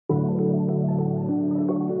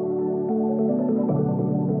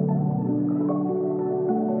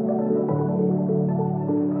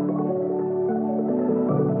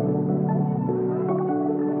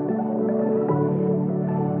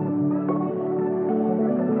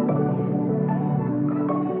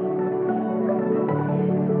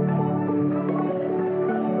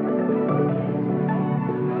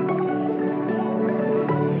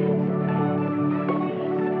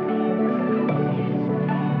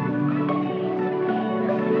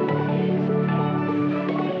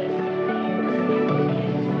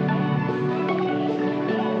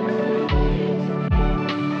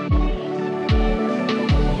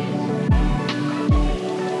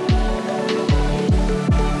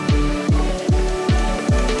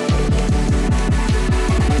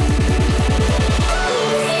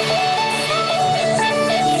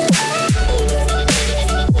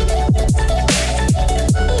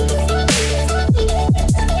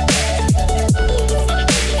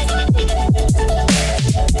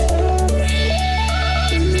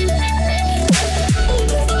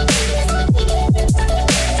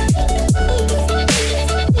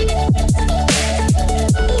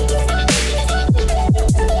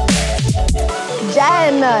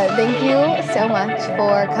thank you so much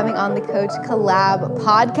for coming on the Coach Collab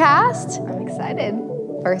Podcast. I'm excited.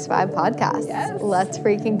 First 5 podcasts. Yes. Let's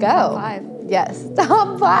freaking go. Top 5. Yes,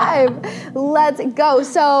 top 5. Let's go.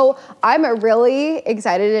 So I'm really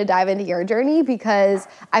excited to dive into your journey because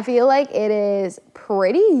I feel like it is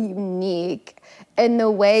pretty unique in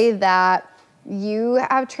the way that you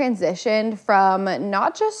have transitioned from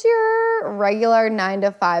not just your regular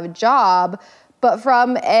 9-to-5 job, but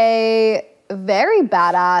from a very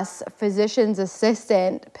badass physician's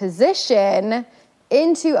assistant position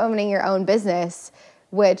into owning your own business,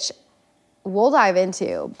 which we'll dive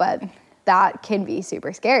into, but that can be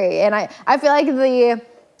super scary. And I feel like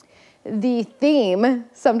the theme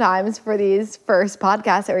sometimes for these first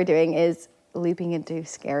podcasts that we're doing is leaping into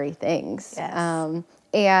scary things. Yes.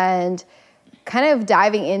 And kind of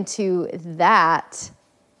diving into that,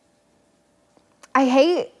 I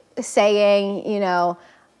hate saying,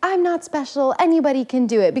 I'm not special, anybody can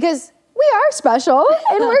do it, because we are special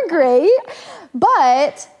and we're great,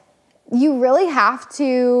 but you really have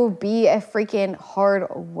to be a freaking hard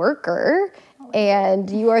worker, and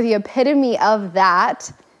you are the epitome of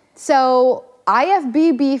that. So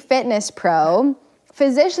IFBB Fitness Pro,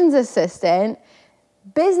 physician's assistant,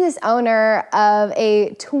 business owner of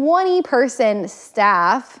a 20-person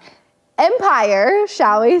staff empire,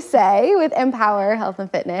 shall we say, with Empower Health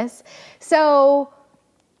and Fitness. So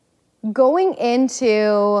going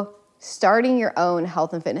into starting your own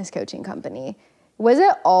health and fitness coaching company, was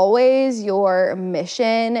it always your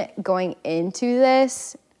mission going into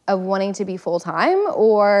this of wanting to be full-time,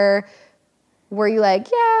 or were you like,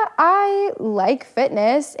 yeah, I like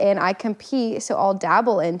fitness and I compete, so I'll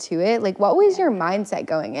dabble into it? Like, what was your mindset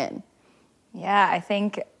going in? Yeah, I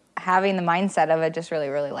think having the mindset of it, just really,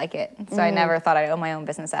 really like it. So I never thought I'd own my own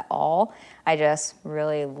business at all. I just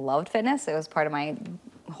really loved fitness. It was part of my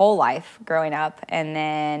whole life growing up, and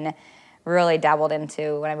then really dabbled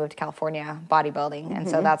into, when I moved to California, bodybuilding. And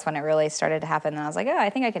so that's when it really started to happen. And I was like, oh,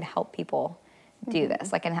 I think I can help people do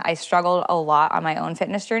this. Like, and I struggled a lot on my own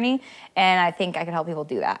fitness journey, and I think I could help people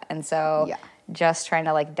do that. And so just trying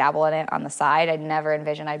to like dabble in it on the side, I never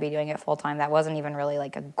envisioned I'd be doing it full time. That wasn't even really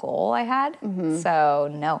like a goal I had. So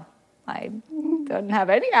no, I don't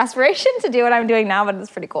have any aspiration to do what I'm doing now, but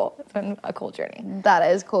it's pretty cool. It's been a cool journey.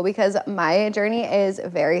 That is cool, because my journey is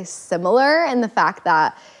very similar in the fact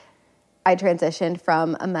that I transitioned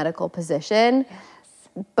from a medical position,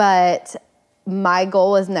 but my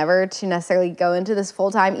goal was never to necessarily go into this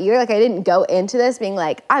full time either. Like, I didn't go into this being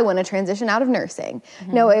like, I want to transition out of nursing.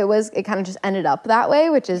 No, it kind of just ended up that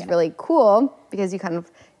way, which is really cool, because you kind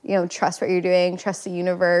of, trust what you're doing, trust the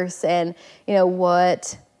universe, and,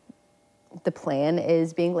 what the plan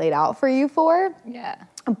is being laid out for you for. Yeah.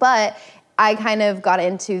 But I kind of got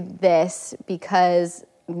into this because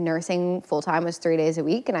nursing full-time was 3 days a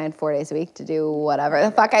week, and I had 4 days a week to do whatever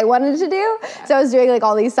the fuck I wanted to do. So I was doing like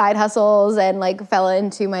all these side hustles and like fell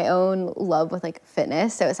into my own love with like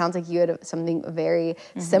fitness. So it sounds like you had something very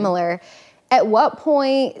similar. At what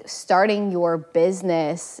point, starting your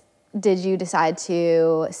business, did you decide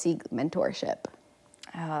to seek mentorship?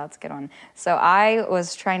 Oh, that's a good one. So I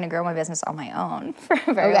was trying to grow my business on my own for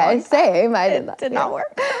a very long time. Same. I did that. Did not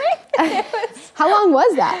work for me. How long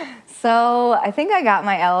was that? So I think I got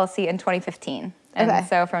my LLC in 2015. And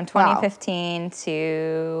so from 2015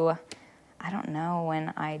 to, I don't know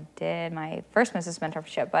when I did my first business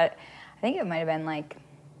mentorship, but I think it might have been like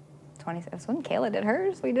 20, it was when Kayla did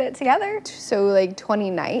hers. We did it together. So like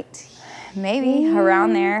 2019? Maybe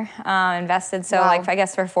around there. Invested. So like, I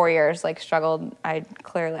guess for 4 years, like struggled. I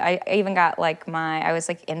even got like I was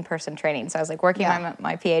like in-person training. So I was like working on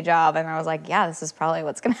my PA job, and I was like, yeah, this is probably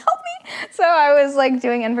what's going to help me. So I was like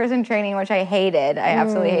doing in-person training, which I hated. I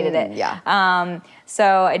absolutely hated it. Yeah.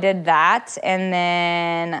 So I did that. And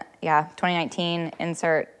then, 2019,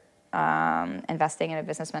 investing in a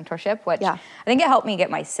business mentorship, which I think it helped me get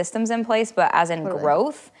my systems in place, but as in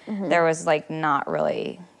growth, there was like not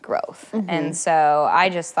really growth. And so I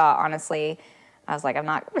just thought, honestly, I was like, I'm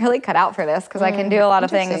not really cut out for this, because I can do a lot of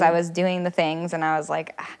things. I was doing the things, and I was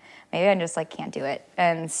like, maybe I just like can't do it.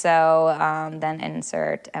 And so then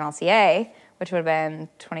insert NLCA, which would have been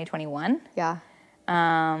 2021. Yeah.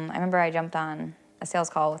 I remember I jumped on a sales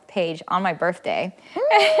call with Paige on my birthday.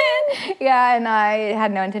 And I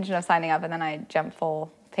had no intention of signing up, and then I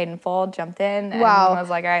paid in full, jumped in, and was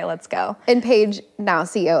like, all right, let's go. And Paige, now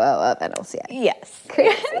COO of NLCA. Yes.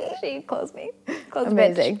 Crazy. She closed me. Closed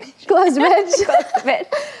Amazing. Bitch. Closed bitch. Closed bitch.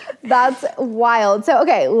 That's wild. So,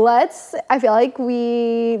 okay, I feel like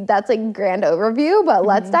that's like grand overview, but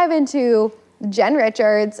let's dive into Jen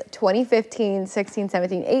Richards, 2015, 16,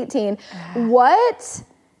 17, 18. What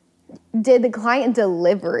did the client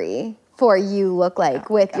delivery for you look like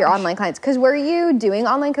with your online clients? Because were you doing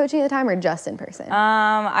online coaching at the time or just in person?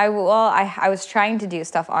 I was trying to do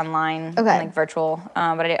stuff online, and, like virtual,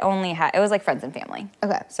 but I only had, it was like friends and family.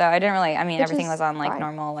 Okay. So I didn't really, everything was on like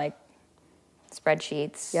normal, like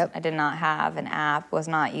spreadsheets. Yep. I did not have an app, was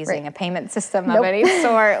not using a payment system of any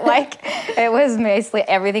sort. Like it was basically,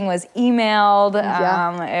 everything was emailed.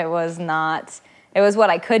 It was what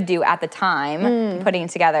I could do at the time, putting it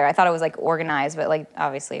together. I thought it was like organized, but like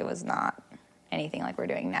obviously it was not anything like we're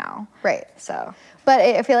doing now. Right. So, but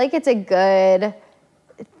I feel like it's a good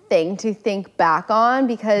thing to think back on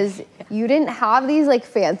because you didn't have these like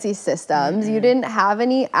fancy systems. You didn't have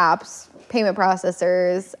any apps, payment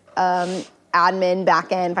processors, admin,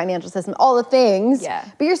 back-end, financial system, all the things. Yeah.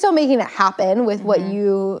 But you're still making it happen with what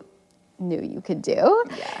you knew you could do.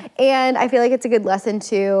 Yeah. And I feel like it's a good lesson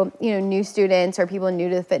to, new students or people new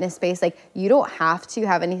to the fitness space. Like you don't have to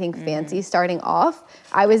have anything fancy starting off.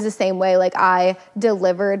 I was the same way. Like I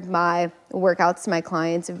delivered my workouts to my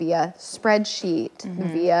clients via spreadsheet,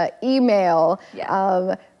 via email,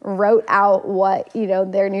 wrote out what,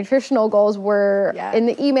 their nutritional goals were in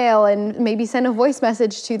the email and maybe send a voice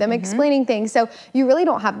message to them explaining things. So you really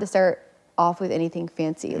don't have to start off with anything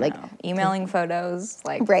fancy, like emailing photos,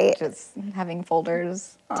 like just having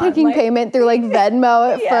folders, taking payment through like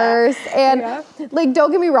Venmo at first, and like don't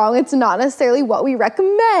get me wrong, it's not necessarily what we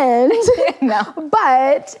recommend,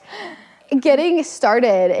 but getting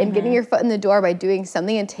started and getting your foot in the door by doing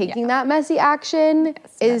something and taking that messy action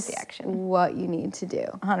is what you need to do.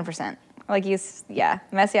 100%. Like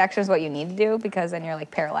messy action is what you need to do because then you're like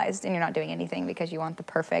paralyzed and you're not doing anything because you want the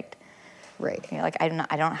perfect. Right. You're like, I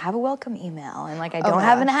don't have a welcome email, and like I don't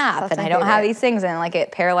have an app, and I don't have these things, and like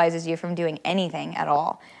it paralyzes you from doing anything at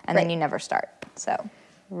all, and then you never start. So.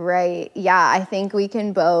 Right. Yeah, I think we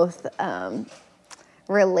can both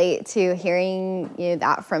relate to hearing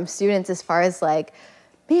that from students as far as like,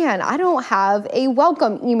 man, I don't have a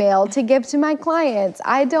welcome email to give to my clients.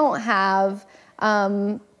 I don't have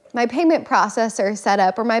my payment processor set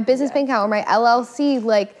up or my business bank account or my LLC.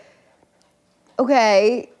 Like,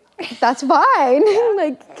 okay. That's fine.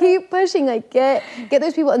 Like keep pushing, like get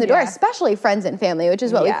those people in the door, especially friends and family, which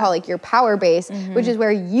is what we call like your power base, which is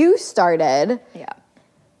where you started. Yeah.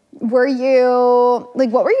 Were you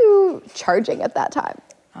like, what were you charging at that time?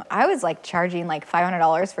 I was like charging like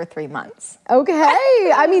 $500 for 3 months.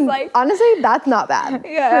 Okay. I mean, like, honestly, that's not bad.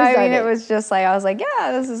 Yeah. I mean, it was just like, I was like,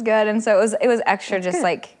 yeah, this is good. And so it was extra just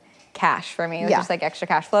like cash for me. It was just like extra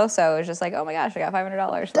cash flow. So it was just like, oh my gosh, I got $500.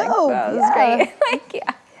 Like, that was great. Like,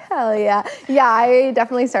 Hell yeah. Yeah, I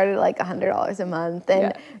definitely started like $100 a month.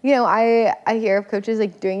 And, I hear of coaches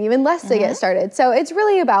like doing even less to get started. So it's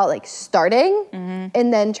really about like starting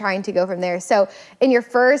and then trying to go from there. So in your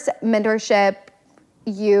first mentorship,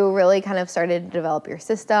 you really kind of started to develop your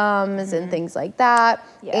systems and things like that.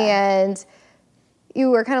 Yeah. And you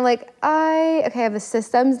were kind of like, I have the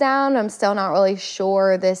systems down. I'm still not really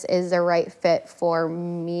sure this is the right fit for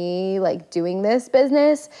me, like doing this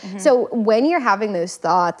business. So when you're having those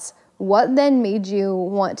thoughts, what then made you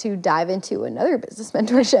want to dive into another business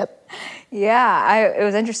mentorship? It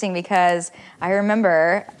was interesting because I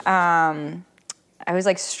remember I was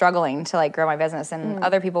like struggling to like grow my business, and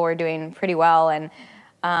other people were doing pretty well. And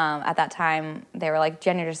at that time they were like,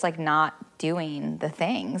 Jen, you're just like not doing the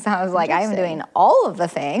things. I was like, I'm doing all of the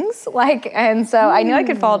things. Like, and so I knew I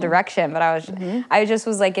could follow direction, but I just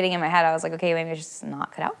was like getting in my head. I was like, okay, maybe I'm just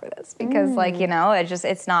not cut out for this because like,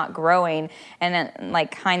 it's not growing. And then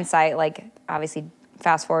like hindsight, like obviously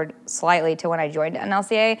fast forward slightly to when I joined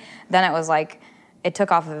NLCA, then it was like, it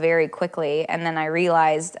took off very quickly. And then I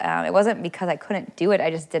realized it wasn't because I couldn't do it. I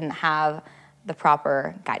just didn't have the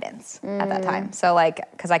proper guidance at that time. So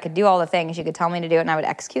like, because I could do all the things, you could tell me to do it and I would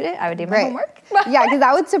execute it. I would do my homework. Yeah, because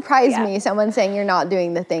that would surprise me, someone saying you're not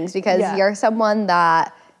doing the things, because you're someone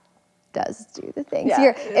that does do the things.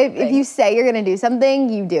 Yeah, if you say you're going to do something,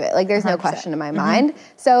 you do it. Like there's 100%. No question in my mind.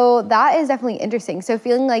 So that is definitely interesting. So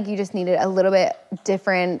feeling like you just needed a little bit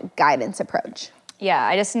different guidance approach. Yeah,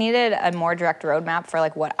 I just needed a more direct roadmap for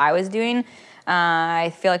like what I was doing.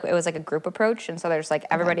 I feel like it was like a group approach, and so there's like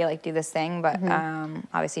everybody like do this thing, but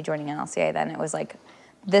obviously joining NLCA, then it was like,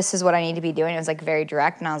 this is what I need to be doing. It was like very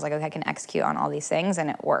direct, and I was like, okay, I can execute on all these things,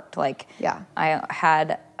 and it worked. Like, I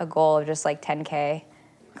had a goal of just like 10K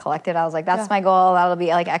collected. I was like, that's my goal. That'll be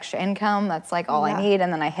like extra income. That's like all I need.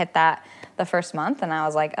 And then I hit that the first month, and I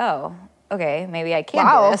was like, oh, okay, maybe I can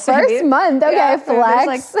do this. First month, okay,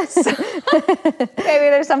 flex. Maybe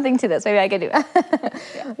there's something to this. Maybe I can do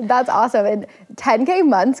it. That's awesome. And 10K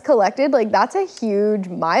months collected, like that's a huge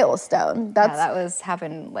milestone. That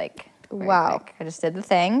happened like Wow. Quick. I just did the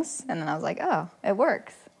things, and then I was like, oh, it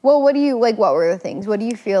works. Well, what were the things? What do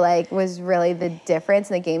you feel like was really the difference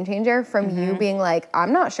and the game changer from you being like,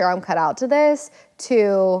 I'm not sure I'm cut out to this,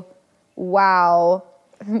 to wow,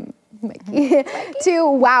 Mikey,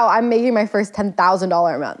 to wow, I'm making my first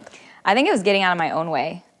 $10,000 a month? I think it was getting out of my own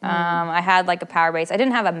way. I had like a power base. I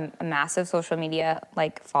didn't have a massive social media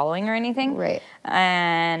like following or anything. Right.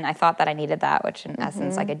 And I thought that I needed that, which in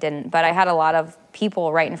essence, like I didn't. But I had a lot of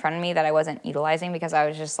people right in front of me that I wasn't utilizing because I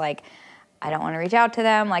was just like, I don't want to reach out to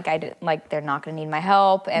them. Like they're not going to need my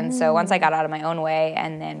help. And so once I got out of my own way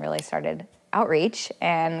and then really started outreach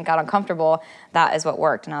and got uncomfortable, that is what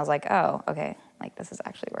worked. And I was like, oh, okay, like this is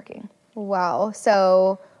actually working. Wow.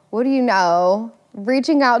 So what do you know?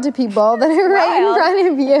 Reaching out to people that are right in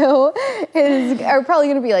front of you are probably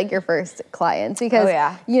going to be like your first clients because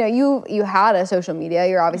you know you had a social media.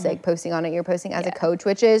 You're obviously like posting on it. You're posting as a coach,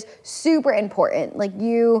 which is super important. Like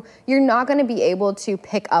you're not going to be able to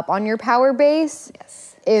pick up on your power base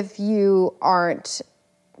if you aren't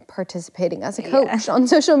participating as a coach on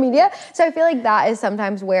social media. So I feel like that is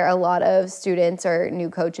sometimes where a lot of students or new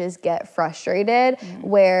coaches get frustrated,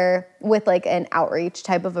 where with like an outreach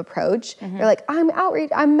type of approach, they're like, I'm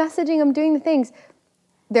messaging, I'm doing the things.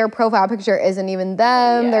 Their profile picture isn't even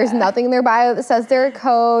them. There's nothing in their bio that says they're a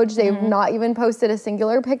coach. They've not even posted a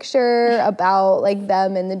singular picture about like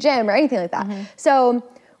them in the gym or anything like that. So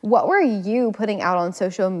what were you putting out on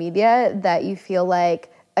social media that you feel like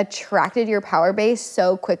attracted your power base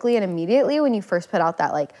so quickly and immediately when you first put out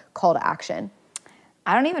that like call to action?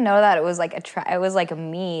 I don't even know that it was like it was like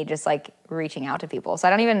me just like reaching out to people. So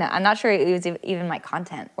I'm not sure it was even my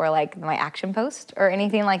content or like my action post or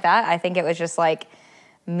anything like that. I think it was just like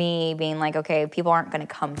me being like, okay, people aren't going to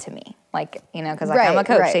come to me. Like, you know, because like I'm a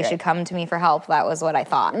coach, they should come to me for help. That was what I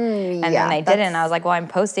thought. And then they didn't. And I was like, well, I'm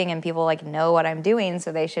posting and people like know what I'm doing.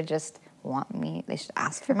 So they should just want me, they should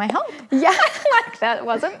ask for my help. Like that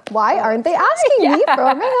wasn't. Why aren't they asking me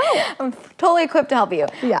for my help? I'm totally equipped to help you.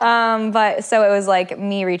 But so it was like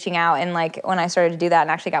me reaching out, and like when I started to do that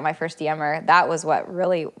and actually got my first DMer, that was what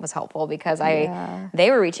really was helpful because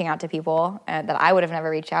they were reaching out to people that I would have never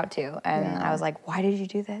reached out to. And I was like, why did you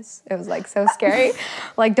do this? It was like so scary.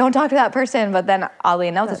 Like, don't talk to that person. But then oddly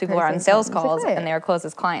enough, those people were on sales calls and they were close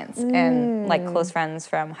as clients and like close friends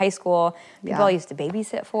from high school, people I used to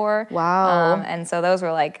babysit for. And so those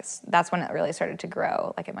were like, that's when it really started to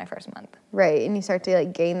grow, like in my first month. Right, and you start to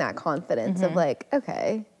like gain that confidence of like,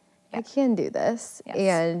 okay, I can do this,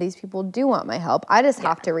 and these people do want my help. I just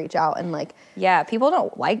have to reach out and like. Yeah, people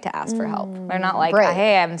don't like to ask for help. They're not like,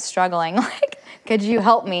 hey, I'm struggling. Like, could you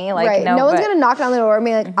help me? Like, no one's gonna knock on the door and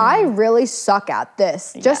be like, I really suck at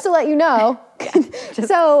this. Just to let you know.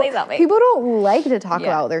 So people don't like to talk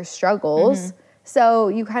about their struggles. So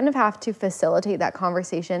you kind of have to facilitate that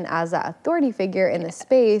conversation as that authority figure in the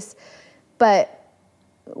space. But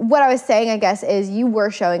what I was saying, I guess, is you were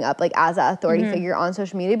showing up like as that authority figure on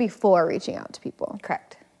social media before reaching out to people.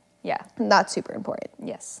 Correct. Yeah. And that's super important.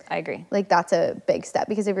 Yes, I agree. Like that's a big step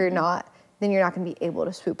because if you're not, then you're not going to be able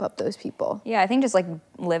to swoop up those people. Yeah, I think just like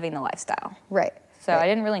living the lifestyle. Right. So I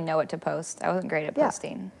didn't really know what to post. I wasn't great at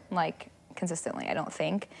posting. Like consistently, I don't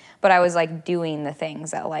think. But I was like doing the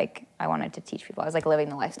things that like I wanted to teach people. I was like living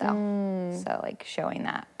the lifestyle. So like showing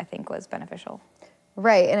that I think was beneficial.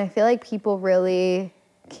 Right. And I feel like people really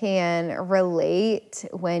can relate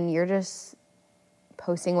when you're just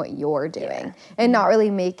posting what you're doing and not really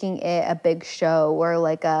making it a big show or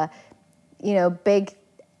like a, you know, big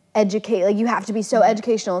educate, like you have to be so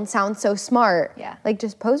educational and sound so smart. Like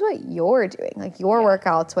just post what you're doing, like your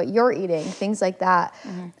workouts, what you're eating, things like that.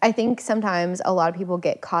 I think sometimes a lot of people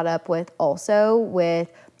get caught up with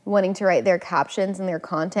wanting to write their captions and their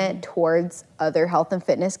content towards other health and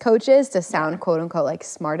fitness coaches to sound quote unquote like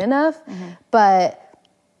smart enough. But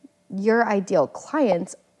your ideal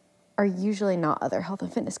clients are usually not other health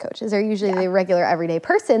and fitness coaches. They're usually the regular everyday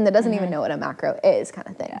person that doesn't even know what a macro is kind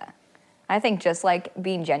of thing. I think just like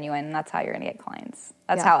being genuine, that's how you're gonna get clients.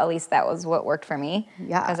 That's how, at least that was what worked for me.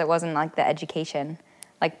 Because it wasn't like the education.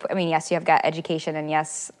 Like, I mean, yes, you have got education, and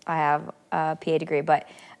yes, I have a PA degree, but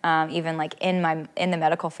even like in the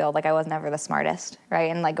medical field, like I was never the smartest,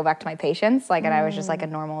 right? And like go back to my patients, like, and I was just like a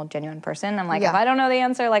normal, genuine person. I'm like, if I don't know the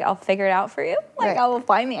answer, like I'll figure it out for you. Like I will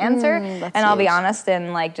find the answer, and I'll be honest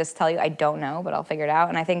and like just tell you I don't know, but I'll figure it out.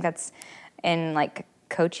 And I think that's in like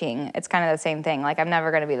coaching, it's kind of the same thing. Like I'm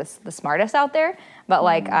never going to be the smartest out there, but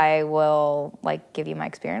like I will like give you my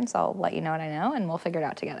experience. I'll let you know what I know and we'll figure it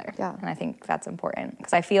out together. And I think that's important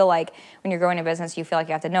because I feel like when you're growing a business, you feel like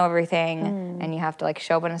you have to know everything and you have to like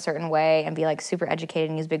show up in a certain way and be like super educated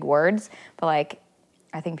and use big words. But like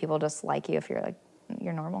I think people just like you if you're like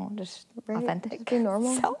you're normal, just Right. authentic. Just be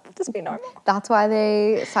normal. Just be normal. That's why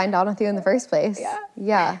they signed on with you in the first place.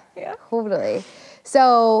 Yeah. Totally.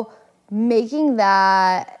 So making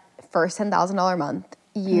that first $10,000 a month,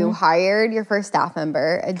 you hired your first staff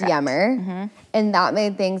member, a DMer, and that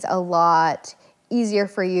made things a lot easier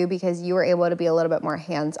for you because you were able to be a little bit more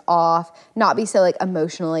hands off, not be so like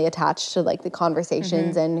emotionally attached to like the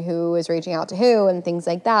conversations and who is reaching out to who and things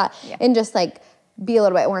like that, and just like be a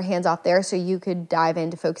little bit more hands off there so you could dive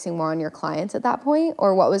into focusing more on your clients at that point?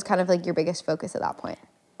 Or what was kind of like your biggest focus at that point?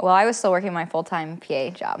 Well, I was still working my full-time PA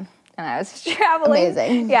job, and I was traveling.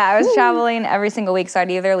 Amazing. Yeah, I was traveling every single week, so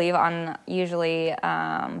I'd either leave on usually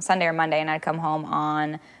Sunday or Monday, and I'd come home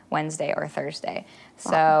on Wednesday or Thursday.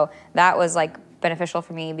 So that was like beneficial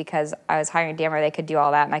for me because I was hiring a DMer. They could do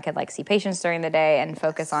all that, and I could like see patients during the day and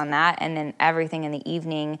focus on that. And then everything in the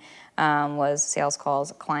evening was sales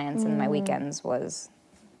calls, clients, and my weekends was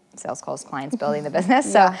sales calls, clients, building the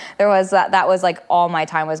business. So there was that was like all my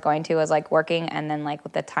time was going to was like working, and then like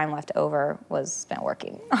with the time left over was spent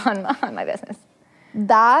working on my business.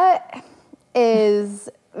 That is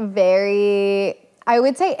very, I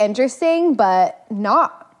would say, interesting, but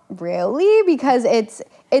not really, because it's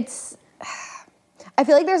I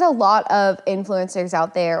feel like there's a lot of influencers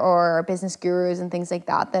out there or business gurus and things like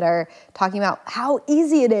that that are talking about how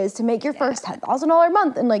easy it is to make your first $10,000 a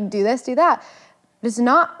month and like do this, do that. It's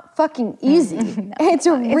not fucking easy. No, it's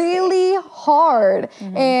really hard.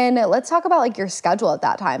 And let's talk about like your schedule at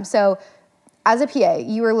that time. So as a PA,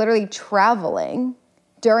 you were literally traveling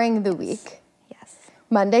during the week. Yes.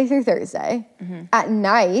 Monday through Thursday. At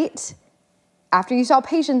night, after you saw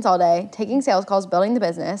patients all day, taking sales calls, building the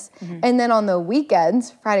business. And then on the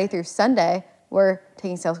weekends, Friday through Sunday, we're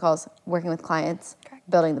taking sales calls, working with clients,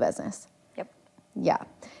 building the business. Yep. Yeah.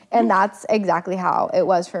 And that's exactly how it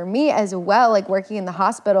was for me as well. Like working in the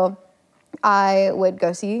hospital, I would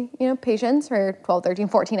go see, patients for 12, 13,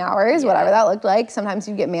 14 hours, whatever that looked like. Sometimes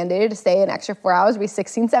you'd get mandated to stay an extra 4 hours, it'd be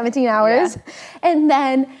 16, 17 hours. Yeah. And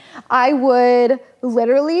then I would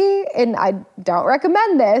literally, and I don't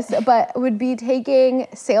recommend this, but would be taking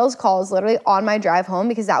sales calls literally on my drive home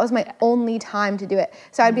because that was my only time to do it.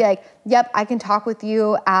 So I'd be like, yep, I can talk with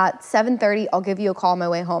you at 7:30. I'll give you a call on my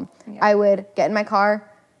way home. Yeah. I would get in my car,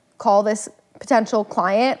 call this potential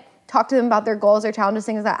client, talk to them about their goals, their challenges,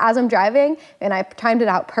 things like that as I'm driving, and I timed it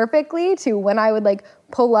out perfectly to when I would like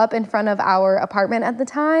pull up in front of our apartment at the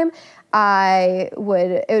time. It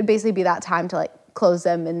would basically be that time to like close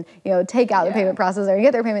them and take out the payment processor and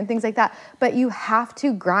get their payment, things like that. But you have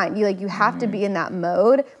to grind. You have to be in that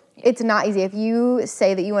mode. It's not easy. If you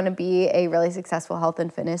say that you want to be a really successful health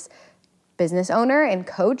and fitness business owner and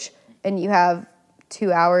coach, and you have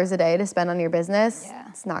 2 hours a day to spend on your business,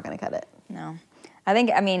 it's not going to cut it. No.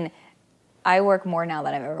 I work more now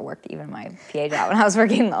than I've ever worked, even my PA job, and I was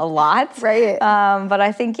working a lot. Right. But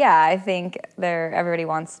I think everybody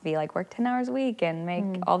wants to be like work 10 hours a week and make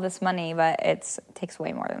all this money, but it takes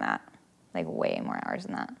way more than that, like way more hours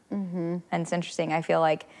than that. And it's interesting. I feel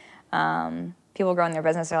like people growing their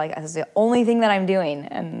business are like, this is the only thing that I'm doing,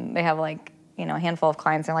 and they have like a handful of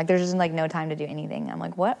clients, and like there's just like no time to do anything. I'm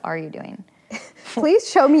like, what are you doing? Please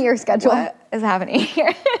show me your schedule. What is happening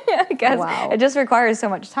here? Because it just requires so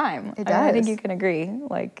much time. It does. I think you can agree.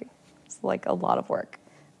 Like, it's like a lot of work.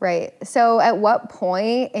 Right. So at what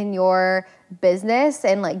point in your business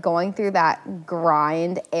and like going through that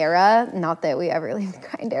grind era, not that we ever leave the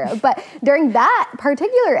grind era, but during that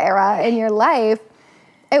particular era in your life,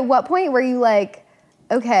 at what point were you like,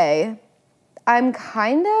 okay, I'm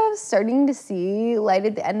kind of starting to see light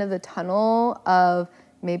at the end of the tunnel of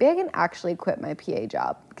maybe I can actually quit my PA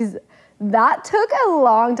job? Because that took a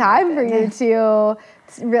long time for you to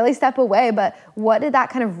really step away. But what did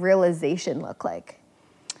that kind of realization look like?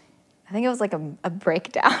 I think it was like a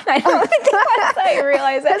breakdown. I don't think that's how I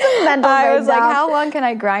realized it. It's a mental breakdown. I was like, how long can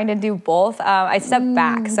I grind and do both? I stepped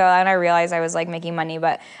back. So then I realized I was like making money,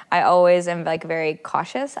 but I always am like very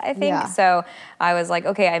cautious, I think. Yeah. So I was like,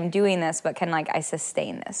 okay, I'm doing this, but can like I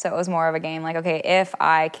sustain this? So it was more of a game like, okay, if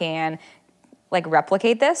I can like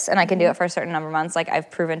replicate this and I can do it for a certain number of months, like I've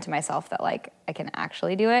proven to myself that like I can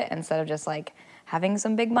actually do it instead of just like having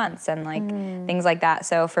some big months and like things like that.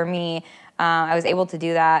 So for me, I was able to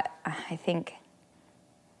do that, I think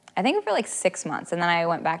for like 6 months. And then I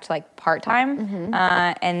went back to like part-time.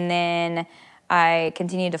 And then I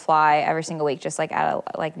continued to fly every single week, just like I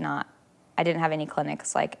didn't have any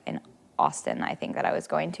clinics like in Austin, I think that I was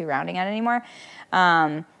going to rounding out anymore.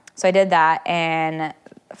 So I did that, and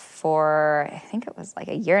for I think it was like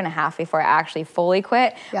a year and a half before I actually fully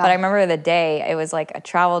quit. Yeah. But I remember the day, it was like a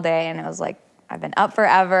travel day, and it was like I've been up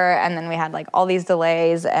forever, and then we had like all these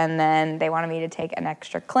delays, and then they wanted me to take an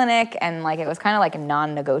extra clinic, and like it was kind of like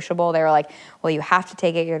non-negotiable. They were like, well, you have to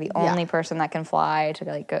take it. You're the only person that can fly to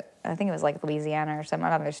like go, I think it was like Louisiana or some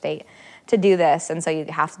other state to do this, and so you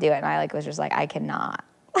have to do it. And I like was just like, I cannot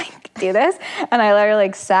like do this. And I literally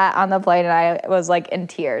like sat on the plane, and I was like in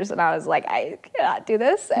tears, and I was like, I cannot do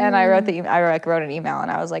this. And I wrote wrote an email, and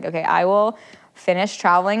I was like, okay, I will finish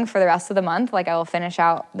traveling for the rest of the month. Like I will finish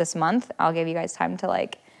out this month. I'll give you guys time to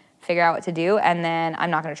like figure out what to do, and then I'm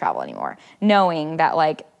not going to travel anymore, knowing that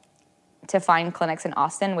like to find clinics in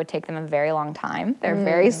Austin would take them a very long time. They're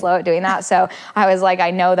very slow at doing that. So I was like,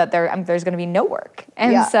 I know that there's going to be no work.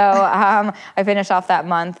 And so I finished off that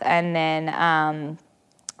month, and then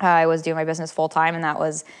I was doing my business full time, and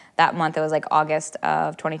that month, it was like August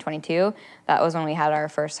of 2022. That was when we had our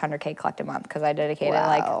first 100K collected month, because I dedicated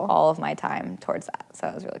like all of my time towards that. So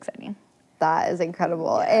it was really exciting. That is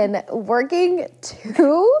incredible. Yeah. And working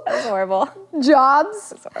 2 That's horrible. jobs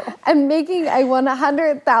That's horrible. And making a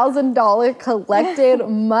 $100,000 collected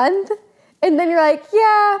month. And then you're like,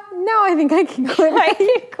 yeah, now I think I can quit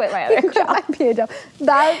my other job. My PA job.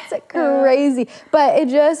 That's crazy. But it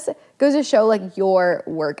just goes to show like your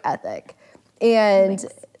work ethic. And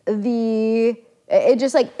it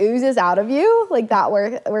just like oozes out of you, like that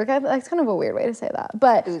work ethic. That's kind of a weird way to say that.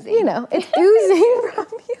 But, oozing. You know, it's oozing from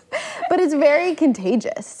you. But it's very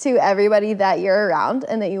contagious to everybody that you're around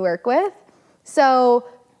and that you work with. So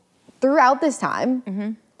throughout this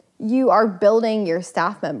time, you are building your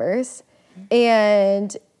staff members,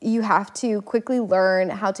 and you have to quickly learn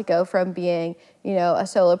how to go from being, you know, a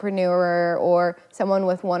solopreneur or someone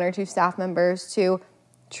with 1 or 2 staff members to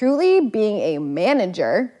truly being a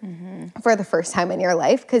manager for the first time in your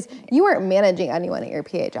life, because you weren't managing anyone at your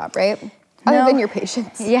PA job, right? Other than your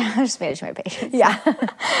patients. Yeah, I just managed my patients. Yeah.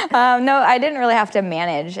 No, I didn't really have to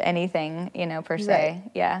manage anything, you know, per se.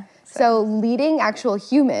 Right. Yeah. So leading actual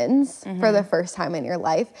humans for the first time in your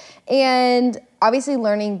life, and obviously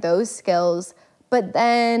learning those skills, but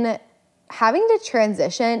then having to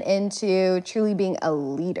transition into truly being a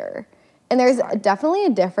leader. And there's definitely a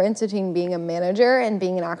difference between being a manager and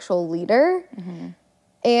being an actual leader.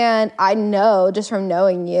 And I know just from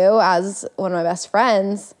knowing you as one of my best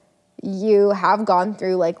friends, you have gone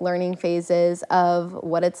through like learning phases of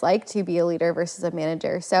what it's like to be a leader versus a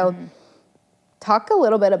manager. So talk a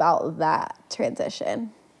little bit about that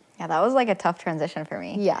transition. Yeah, that was like a tough transition for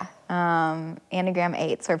me. Yeah. Enneagram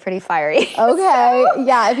 8s are pretty fiery. Okay.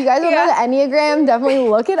 Yeah, if you guys don't know the Enneagram, definitely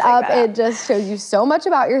look it up. It just shows you so much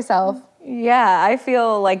about yourself. Yeah, I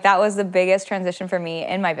feel like that was the biggest transition for me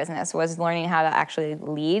in my business, was learning how to actually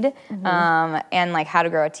lead and like how to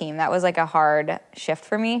grow a team. That was like a hard shift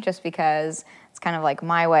for me, just because it's kind of like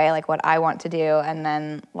my way, like what I want to do, and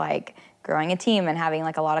then like growing a team and having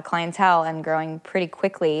like a lot of clientele and growing pretty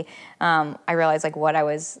quickly. I realized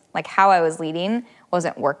like how I was leading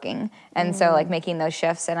wasn't working. And so like making those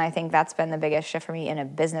shifts, and I think that's been the biggest shift for me in a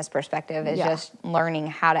business perspective, is just learning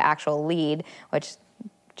how to actually lead, which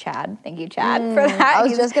Chad. Thank you, Chad, for that. I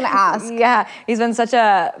was just going to ask. Yeah, he's been such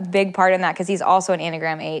a big part in that, because he's also an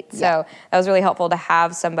Enneagram 8. So that was really helpful to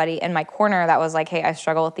have somebody in my corner that was like, hey, I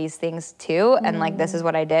struggle with these things too. And like, this is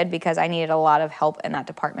what I did, because I needed a lot of help in that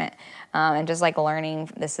department. And just like learning,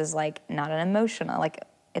 this is like not an emotional, like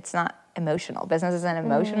it's not emotional. Business isn't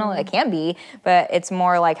emotional. It can be, but it's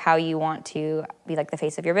more like how you want to be like the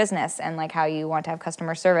face of your business, and like how you want to have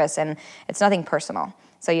customer service. And it's nothing personal.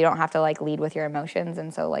 So you don't have to like lead with your emotions.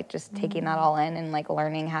 And so like just taking that all in and like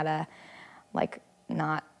learning how to like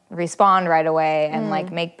not respond right away and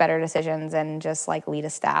like make better decisions and just like lead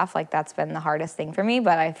a staff. Like that's been the hardest thing for me,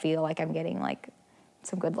 but I feel like I'm getting like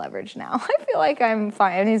some good leverage now. I feel like I'm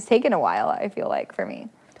fine. And it's taken a while, I feel like, for me.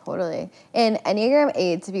 Totally. And Enneagram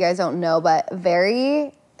 8s, if you guys don't know, but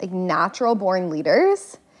very like natural born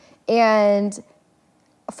leaders. And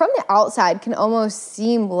from the outside can almost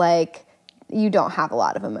seem like you don't have a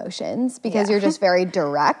lot of emotions, because you're just very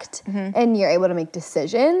direct and you're able to make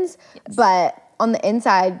decisions. Yes. But on the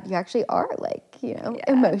inside, you actually are like, you know,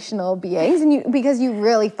 emotional beings, and because you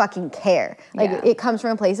really fucking care. Like it comes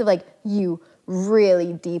from a place of like, you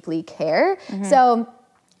really deeply care. So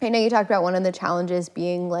I know you talked about one of the challenges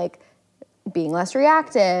being like being less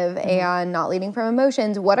reactive and not leading from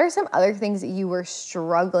emotions. What are some other things that you were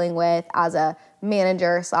struggling with as a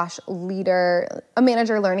manager / leader, a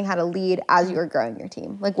manager learning how to lead as you were growing your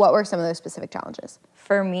team? Like, what were some of those specific challenges?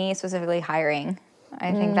 For me, specifically hiring.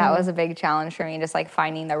 I think that was a big challenge for me, just like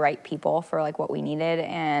finding the right people for like what we needed.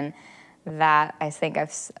 And that I think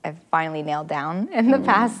I've finally nailed down in the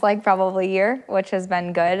past, like probably year, which has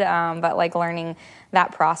been good. But like learning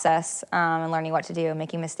that process and learning what to do,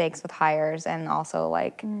 making mistakes with hires, and also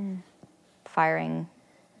like firing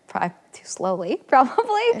too slowly,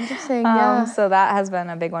 probably. Interesting, yeah. So that has been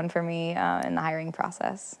a big one for me in the hiring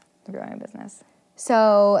process of growing a business.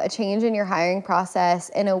 So a change in your hiring process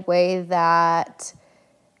in a way that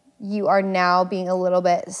you are now being a little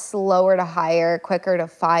bit slower to hire, quicker to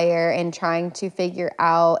fire, and trying to figure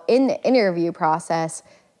out in the interview process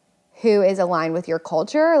who is aligned with your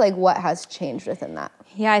culture. Like, what has changed within that?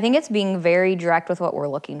 Yeah, I think it's being very direct with what we're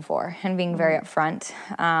looking for and being very upfront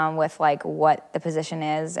with like what the position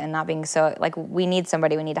is, and not being so like we need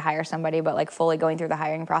to hire somebody, but like fully going through the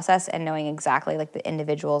hiring process and knowing exactly like the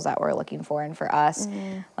individuals that we're looking for. And for us,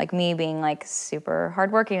 like me being like super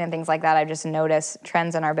hardworking and things like that, I just notice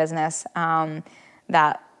trends in our business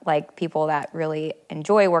that like people that really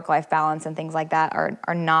enjoy work-life balance and things like that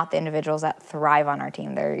are not the individuals that thrive on our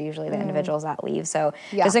team. They're usually the individuals that leave. So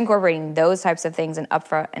just incorporating those types of things and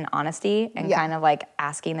upfront and honesty and kind of like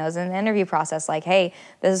asking those in the interview process, like, hey,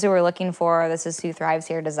 this is who we're looking for. This is who thrives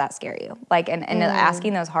here. Does that scare you? Like, and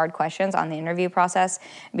asking those hard questions on the interview process,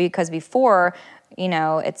 because before, you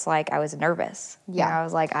know, it's like I was nervous. Yeah. You know, I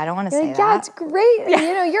was like, I don't want to say that. Yeah, it's great. Yeah.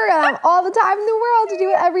 You know, you're going to have all the time in the world to do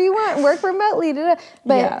whatever you want, work remotely.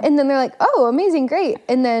 But and then they're like, oh, amazing, great.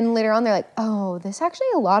 And then later on they're like, oh, this is actually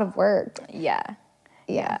a lot of work. Yeah.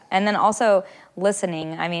 And then also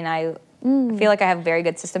listening. I mean, I feel like I have very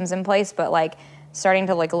good systems in place, but like starting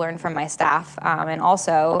to like learn from my staff. And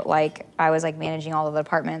also like I was like managing all of the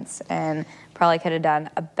departments and probably could have done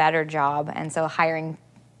a better job. And so hiring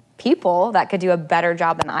people that could do a better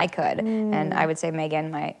job than I could. And I would say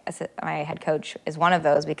Megan, my head coach, is one of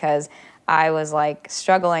those, because I was like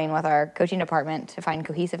struggling with our coaching department to find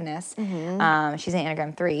cohesiveness. She's an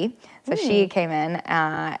Enneagram 3, so she came in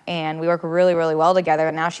and we work really, really well together,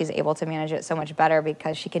 and now she's able to manage it so much better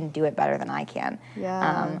because she can do it better than I can,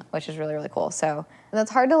 which is really, really cool. So and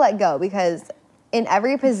that's hard to let go, because in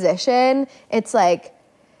every position, it's like,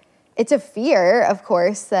 it's a fear, of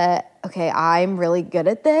course, that, okay, I'm really good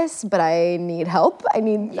at this, but I need help. I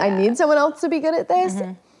need someone else to be good at this.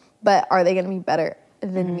 But are they going to be better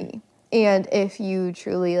than me? And if you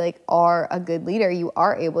truly like are a good leader, you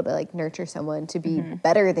are able to like nurture someone to be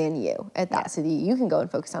better than you at that, so that you can go and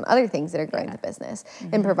focus on other things that are growing the business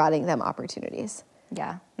and providing them opportunities.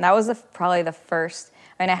 Yeah, and that was probably the first.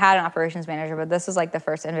 I mean, I had an operations manager, but this was like the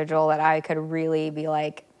first individual that I could really be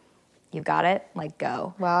like, "You got it, like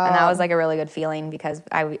go." Wow. And that was like a really good feeling, because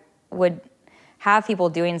I would have people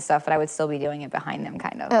doing stuff, but I would still be doing it behind them,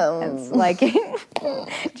 kind of. It's like,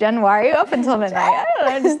 Jen, why are you up until midnight? I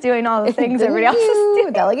don't know, just doing all the things everybody else is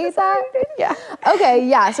doing. Delegate that? Yeah. Okay,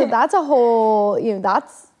 yeah, so that's a whole,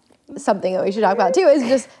 that's something that we should talk about too, is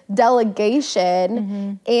just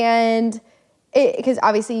delegation. And because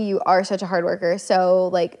obviously you are such a hard worker, so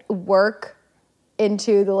like work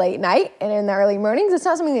into the late night and in the early mornings, it's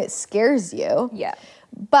not something that scares you. Yeah.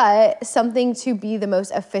 But something to be the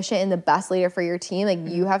most efficient and the best leader for your team,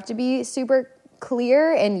 like you have to be super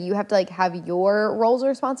clear, and you have to like have your roles and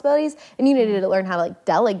responsibilities, and you needed to learn how to like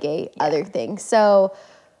delegate other things. So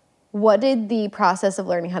what did the process of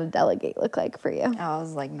learning how to delegate look like for you? Oh, it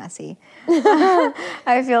was like messy.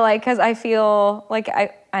 I feel like, because I feel like,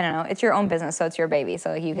 I don't know, it's your own business, so it's your baby.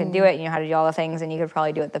 So you can do it, you know how to do all the things, and you could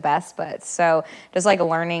probably do it the best. But so just like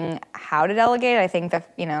learning how to delegate, I think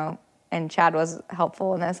that, and Chad was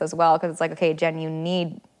helpful in this as well, because it's like, okay, Jen, you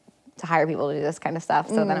need to hire people to do this kind of stuff.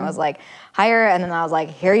 So then it was like, hire, and then I was like,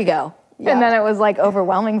 here you go. Yeah. And then it was like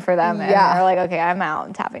overwhelming for them. And they're like, okay, I'm out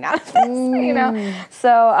and tapping out of this,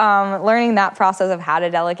 So learning that process of how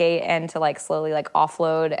to delegate and to like slowly like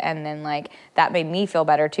offload. And then like that made me feel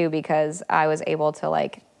better too, because I was able to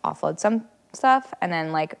like offload some stuff and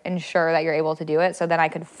then like ensure that you're able to do it. So then I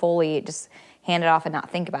could fully just hand it off and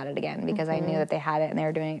not think about it again, because I knew that they had it and they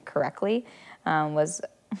were doing it correctly, was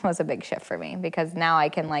a big shift for me, because now I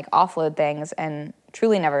can like offload things and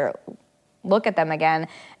truly never look at them again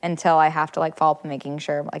until I have to like follow up and making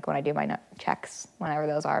sure, like when I do my checks, whenever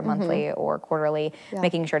those are monthly or quarterly,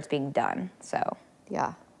 making sure it's being done. So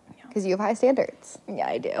yeah, because you have high standards. Yeah,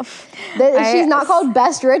 I do. She's not called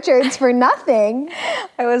Best Richards for nothing.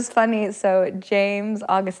 It was funny. So James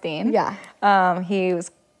Augustine, he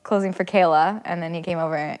was closing for Kayla, and then he came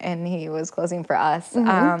over and he was closing for us.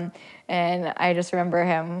 And I just remember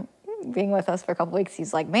him being with us for a couple weeks.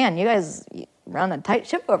 He's like, man, you guys run a tight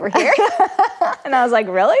ship over here. And I was like,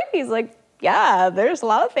 really? He's like, yeah, there's a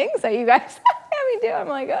lot of things that you guys have me do. I'm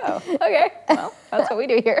like, oh, okay, well, that's what we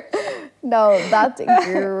do here. No, that's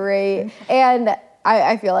great. And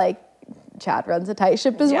I feel like Chad runs a tight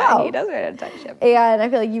ship as well. Yeah, he does run a tight ship. And I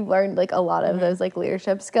feel like you've learned like a lot of those like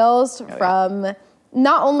leadership skills from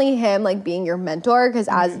not only him like being your mentor, because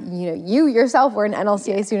as you know, you yourself were an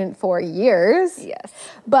NLCA student for years. Yes.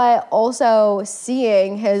 But also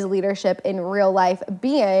seeing his leadership in real life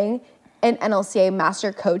being an NLCA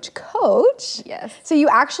master coach. Yes. So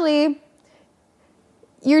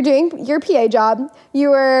you're doing your PA job, you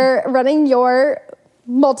were running your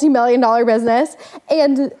multi-million-dollar business,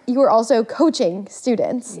 and you were also coaching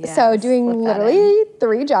students. Yes, so doing literally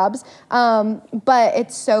 3 jobs. But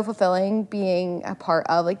it's so fulfilling being a part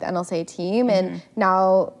of like the NLCA team. And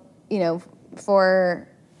now, you know, for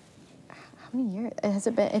how many years has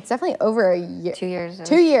it been? It's definitely over a year. 2 years.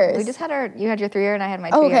 2 years. We just had you had your 3 year and I had my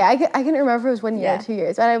 2 year. Okay, I couldn't remember if it was 1 year or 2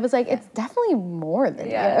 years, but I was like, it's definitely more than a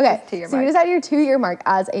year. Okay, 2 year so mark. you just had your 2 year mark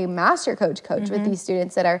as a master coach with these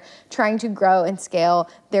students that are trying to grow and scale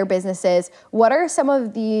their businesses. What are some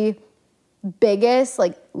of the biggest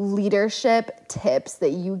like leadership tips that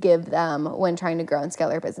you give them when trying to grow and scale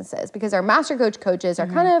their businesses? Because our master coaches are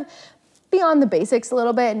kind of beyond the basics a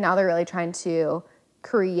little bit, and now they're really trying to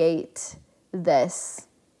create this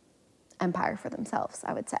empire for themselves,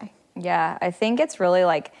 I would say. Yeah, I think it's really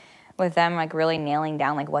like with them like really nailing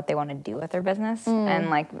down like what they want to do with their business. And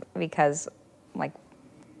like because like,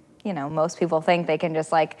 you know, most people think they can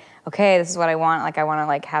just like, okay, this is what I want. Like I want to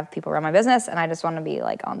like have people run my business and I just want to be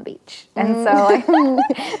like on the beach. And so like,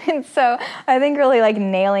 and so I think really like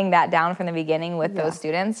nailing that down from the beginning with those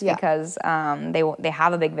students because they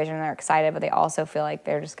have a big vision, they're excited, but they also feel like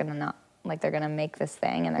they're just going to not, like they're going to make this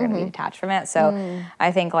thing and they're going to be detached from it. So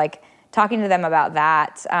I think like talking to them about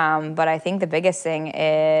that. But I think the biggest thing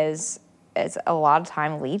is it's a lot of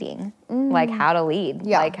time leading, like how to lead,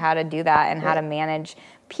 like how to do that and how to manage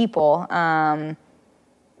people. I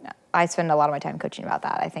spend a lot of my time coaching about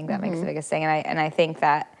that. I think that makes the biggest thing. And I think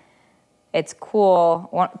that it's cool.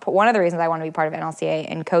 One of the reasons I want to be part of NLCA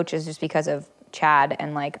and coach is just because of Chad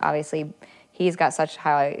and like obviously he's got such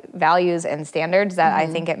high values and standards that I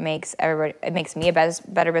think it makes me a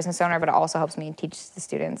better business owner, but it also helps me teach the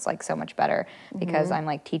students like so much better because I'm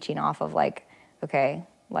like teaching off of like, okay,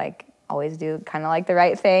 like always do kind of like the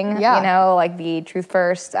right thing, you know, like be truth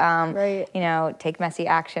first, you know, take messy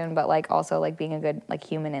action, but like also like being a good like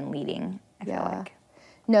human and leading, I feel like.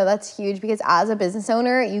 No, that's huge because as a business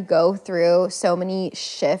owner, you go through so many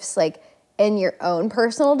shifts like in your own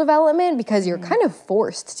personal development because you're kind of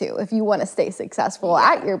forced to if you want to stay successful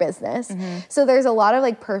at your business. So there's a lot of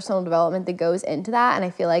like personal development that goes into that. And I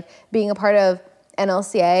feel like being a part of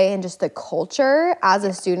NLCA and just the culture as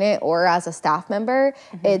a student or as a staff member,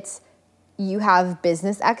 it's you have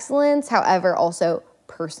business excellence, however, also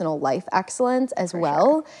personal life excellence as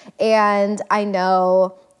well. And I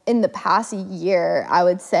know in the past year, I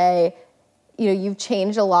would say, you know, you've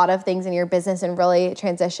changed a lot of things in your business and really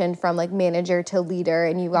transitioned from like manager to leader,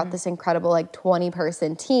 and you've got this incredible like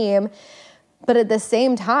 20-person team. But at the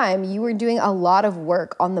same time, you were doing a lot of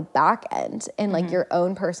work on the back end in like your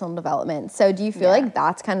own personal development. So do you feel like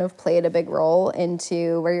that's kind of played a big role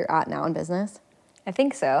into where you're at now in business? I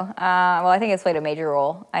think so. Well, I think it's played a major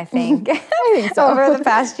role, I think, over the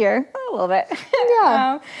past year, a little bit.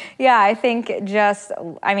 I think just,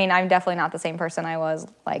 I mean, I'm definitely not the same person I was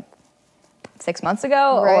like 6 months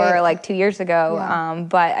ago or like 2 years ago.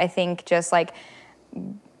 But I think just like,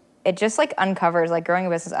 it just like uncovers, like growing a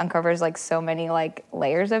business uncovers like so many like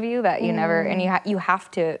layers of you that you never, and you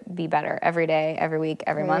have to be better every day, every week,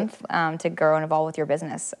 every month to grow and evolve with your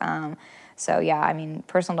business. So yeah, I mean,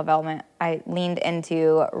 personal development, I leaned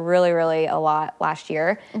into really, really a lot last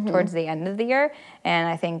year towards the end of the year. And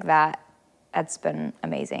I think that's been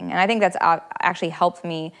amazing. And I think that's actually helped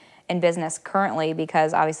me in business currently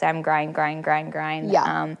because obviously I'm grind.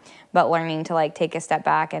 But learning to like take a step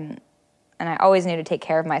back and I always knew to take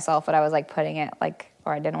care of myself, but I was like putting it like,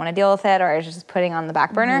 or I didn't want to deal with it, or I was just putting on the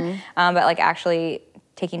back burner. But like actually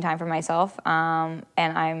taking time for myself. And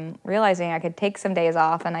I'm realizing I could take some days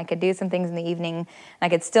off and I could do some things in the evening and I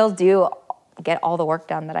could still get all the work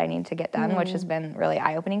done that I need to get done, which has been really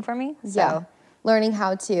eye-opening for me. So learning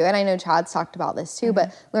how to, and I know Chad's talked about this too,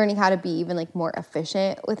 but learning how to be even like more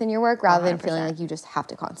efficient within your work rather than feeling like you just have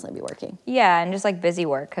to constantly be working. Yeah, and just like busy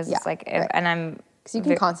work because it's like, and I'm... Because you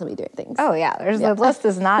can constantly be doing things. Oh yeah, the list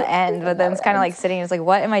does not end, but then it's kind of like sitting, it's like,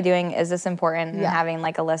 what am I doing? Is this important? And having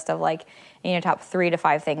like a list of like, you know, top 3 to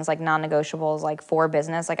 5 things, like non-negotiables, like for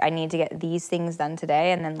business, like I need to get these things done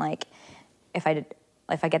today. And then like, if I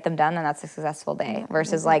get them done, then that's a successful day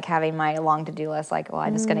versus like having my long to-do list, like, well,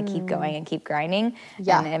 I'm just going to keep going and keep grinding.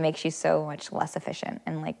 And it makes you so much less efficient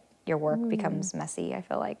and like your work becomes messy, I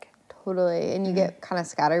feel like. Totally. And you get kind of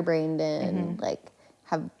scatterbrained and like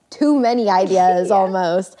have too many ideas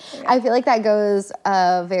almost. I feel like that goes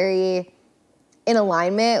very in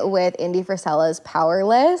alignment with Andy Frisella's Power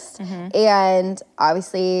List. And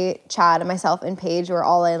obviously Chad and myself and Paige were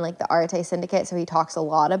all in like the Arte Syndicate, so he talks a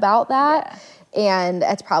lot about that. And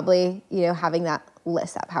it's probably, you know, having that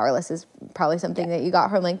list, that Power List is probably something that you got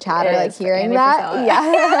from like Chad or like hearing that.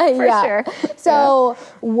 Yeah. For sure. So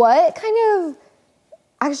what kind of,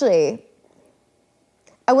 actually,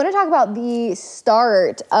 I want to talk about the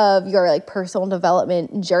start of your like personal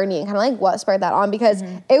development journey and kind of like what spurred that on, because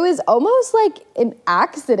it was almost like an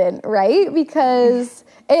accident, right? Because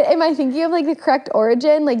am I thinking of like the correct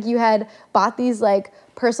origin? Like you had bought these like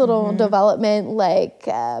personal development, like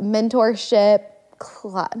mentorship,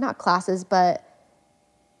 not classes, but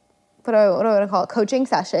what do I want to call it? Coaching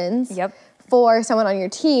sessions. For someone on your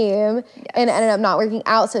team, and it ended up not working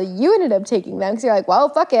out, so you ended up taking them because you're like, well,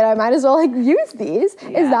 fuck it, I might as well like use these.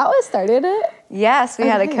 Is that what started it? Yes, we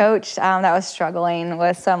had a coach that was struggling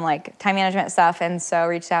with some like time management stuff, and so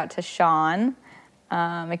reached out to Sean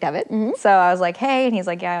McDevitt. So I was like, hey, and he's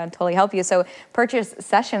like, yeah, I'll totally help you. So purchased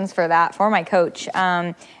sessions for that for my coach,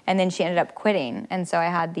 and then she ended up quitting, and so I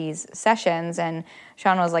had these sessions, and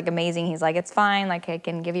Sean was like amazing. He's like, it's fine, like I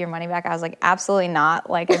can give you your money back. I was like, absolutely not.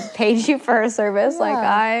 Like I paid you for a service.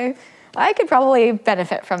 Like I could probably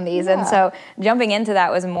benefit from these. And so jumping into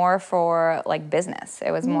that was more for like business. It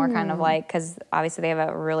was more kind of like, because obviously they have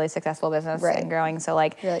a really successful business and growing. So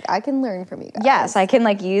like, you're like, I can learn from you guys. Yes, I can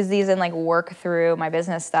like use these and like work through my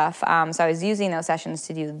business stuff. So I was using those sessions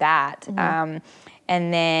to do that. And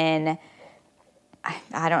then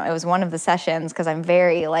I don't, it was one of the sessions, because I'm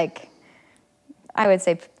very like, I would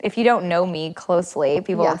say if you don't know me closely,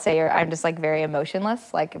 people would say I'm just like very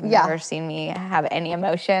emotionless. Like you've never seen me have any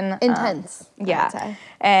emotion. Intense.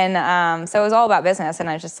 And so it was all about business, and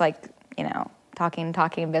I was just like, you know, talking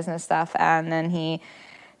business stuff. And then he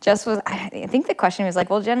just was, I think the question was like,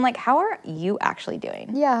 well, Jen, like, how are you actually doing?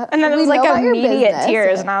 And then it was like immediate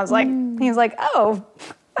tears. And I was like, he was like, oh,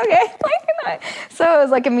 okay. So it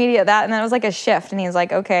was like immediate that, and then it was like a shift, and he was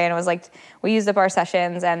like, okay. And it was like, we used up our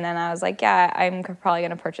sessions, and then I was like, yeah, I'm probably going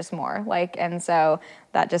to purchase more. Like, and so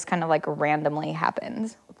that just kind of like randomly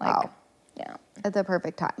happened. Like, at the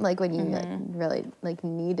perfect time, like when you like, really like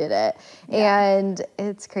needed it. And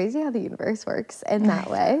it's crazy how the universe works in that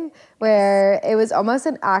way, where it was almost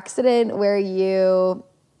an accident where you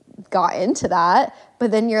got into that, but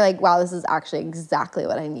then you're like, wow, this is actually exactly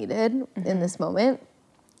what I needed in this moment.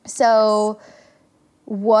 So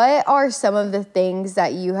what are some of the things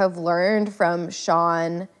that you have learned from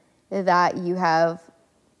Sean that you have,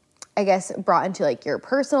 I guess, brought into like your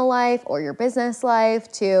personal life or your business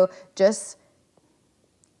life to just,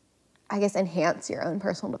 I guess, enhance your own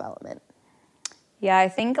personal development? Yeah, I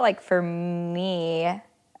think like for me,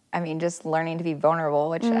 I mean, just learning to be vulnerable,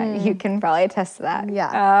 which you can probably attest to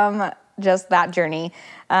that. Just that journey.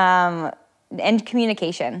 And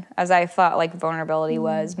communication, as I thought like vulnerability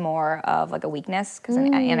was more of like a weakness, because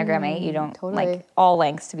in Enneagram 8, you don't like all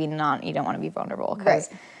lengths to be you don't want to be vulnerable, because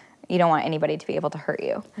you don't want anybody to be able to hurt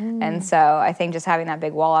you. And so I think just having that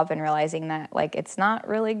big wall up and realizing that like it's not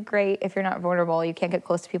really great if you're not vulnerable. You can't get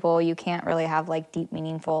close to people. You can't really have like deep,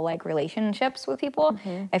 meaningful like relationships with people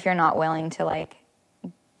if you're not willing to like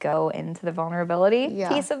go into the vulnerability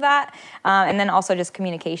piece of that. And then also just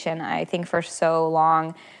communication. I think for so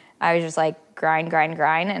long, I was just like grind.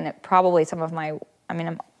 And it probably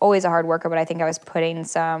I'm always a hard worker, but I think I was putting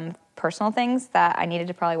some personal things that I needed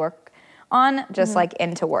to probably work on just like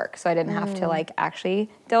into work. So I didn't have to like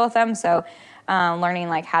actually deal with them. So learning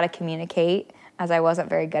like how to communicate, as I wasn't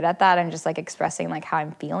very good at that, and just like expressing like how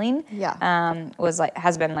I'm feeling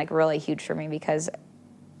has been like really huge for me, because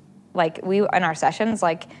like in our sessions,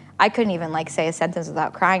 like I couldn't even like say a sentence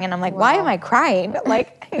without crying, and I'm like, why am I crying?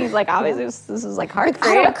 Like, and he's like, obviously this is like hard for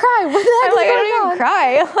you. I don't cry. What the heck I'm like, is I don't going even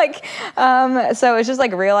cry. Like, so it's just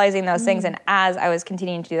like realizing those things, and as I was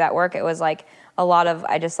continuing to do that work, it was like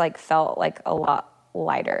I just like felt like a lot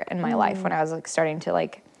lighter in my life when I was like starting to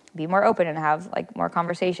like be more open and have like more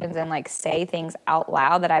conversations and like say things out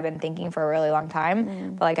loud that I've been thinking for a really long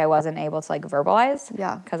time, but like I wasn't able to like verbalize.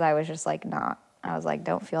 Because I was just like I was like,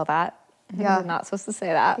 don't feel that. You're not supposed to say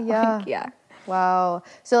that. Like, Wow.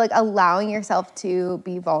 So like allowing yourself to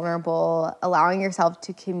be vulnerable, allowing yourself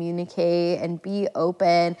to communicate and be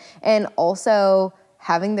open, and also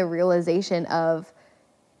having the realization of,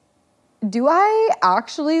 do I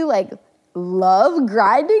actually like love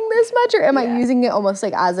grinding this much, or am I using it almost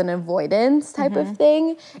like as an avoidance type of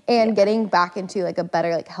thing, and getting back into like a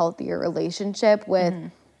better, like healthier relationship with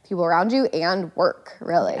people around you and work,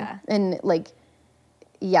 really. And like,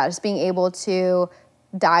 just being able to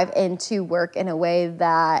dive into work in a way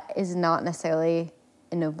that is not necessarily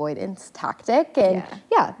an avoidance tactic, and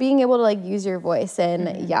being able to like use your voice.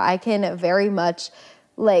 And I can very much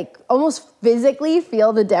like almost physically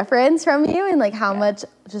feel the difference from you, and like how much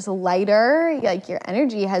just lighter like your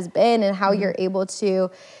energy has been, and how you're able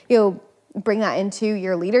to, bring that into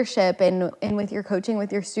your leadership and with your coaching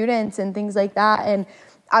with your students and things like that. And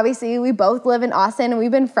obviously we both live in Austin and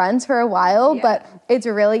we've been friends for a while, but it's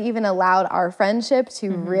really even allowed our friendship to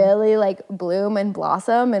really like bloom and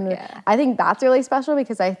blossom. And I think that's really special,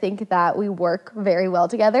 because I think that we work very well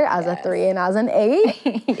together as a 3 and as an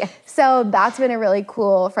 8. So that's been a really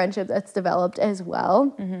cool friendship that's developed as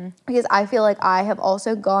well, because I feel like I have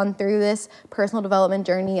also gone through this personal development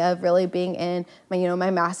journey of really being in my,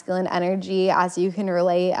 my masculine energy, as you can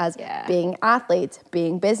relate, as being athletes,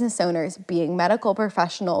 being business owners, being medical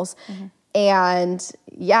professionals, and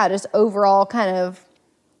just overall kind of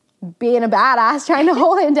being a badass, trying to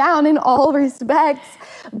hold it down in all respects,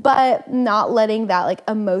 but not letting that like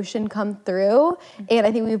emotion come through. And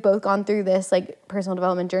I think we've both gone through this like personal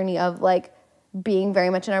development journey of like being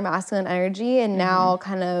very much in our masculine energy, and now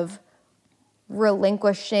kind of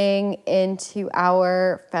relinquishing into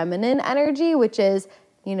our feminine energy, which is,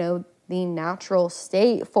 the natural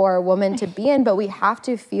state for a woman to be in, but we have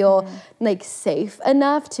to feel like safe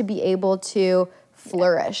enough to be able to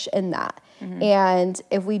flourish in that. And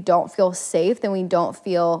if we don't feel safe, then we don't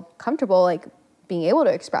feel comfortable like being able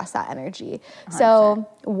to express that energy. 100%. So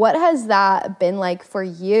what has that been like for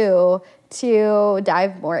you to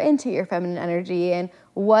dive more into your feminine energy, and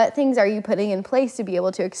what things are you putting in place to be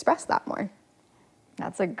able to express that more?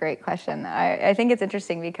 That's a great question. I think it's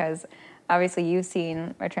interesting because obviously you've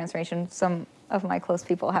seen my transformation. Some of my close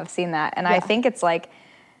people have seen that. And I think it's like,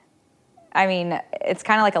 it's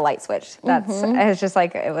kind of like a light switch. It's just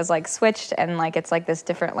like, it was like switched, and like, it's like this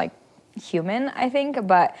different like human, I think.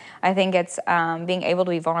 But I think it's being able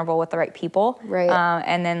to be vulnerable with the right people. Right.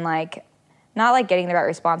 And then like, not like getting the right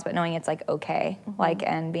response, but knowing it's like okay, like,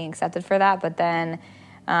 and being accepted for that. But then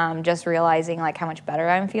just realizing like how much better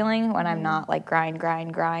I'm feeling when I'm not like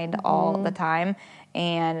grind all the time.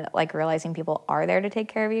 And like realizing people are there to take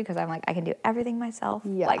care of you, because I'm like, I can do everything myself.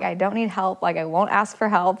 Like I don't need help. Like I won't ask for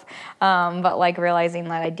help. But like realizing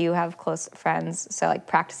that I do have close friends. So like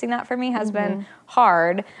practicing that for me has been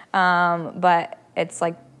hard. But it's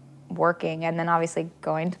like working. And then obviously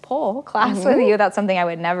going to pole class with you. That's something I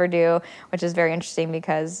would never do, which is very interesting,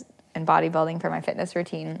 because in bodybuilding for my fitness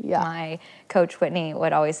routine, my coach Whitney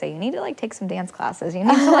would always say, you need to like take some dance classes. You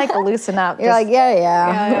need to like loosen up. You're like,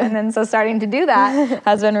 And then so starting to do that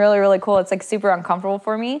has been really, really cool. It's like super uncomfortable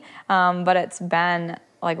for me. But it's been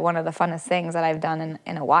like one of the funnest things that I've done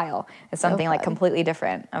in a while. It's something like completely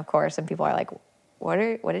different, of course. And people are like, what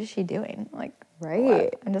is she doing? Like,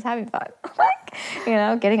 what? I'm just having fun.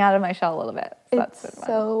 Like, getting out of my shell a little bit. So that's been fun.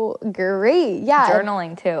 So great. Yeah.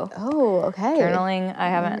 Journaling too. Oh, okay. Journaling, I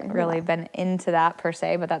haven't really been into that per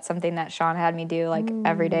se, but that's something that Sean had me do, like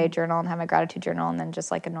every day journal and have my gratitude journal, and then just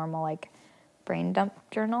like a normal like brain dump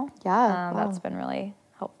journal. Yeah. That's been really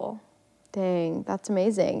helpful. Dang, that's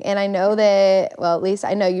amazing. And I know that, well, at least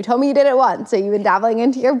I know you told me you did it once, so you've been dabbling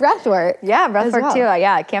into your breath work. Yeah, breath work too.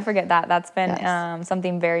 Yeah, I can't forget that. That's been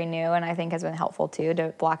something very new, and I think has been helpful too,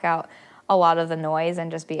 to block out a lot of the noise and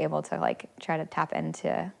just be able to like try to tap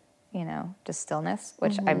into, just stillness,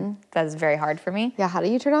 which that is very hard for me. Yeah, how do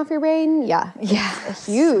you turn off your brain? Yeah.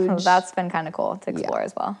 Huge. So that's been kind of cool to explore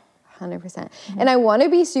as well. 100%. And I want to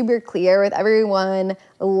be super clear with everyone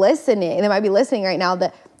listening, that might be listening right now,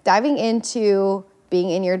 that diving into being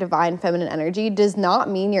in your divine feminine energy does not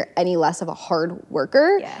mean you're any less of a hard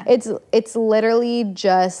worker. It's literally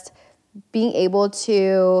just being able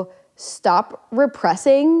to stop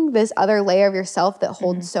repressing this other layer of yourself that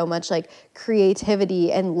holds so much like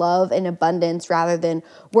creativity and love and abundance, rather than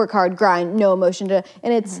work hard, grind, no emotion. And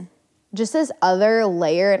it's just this other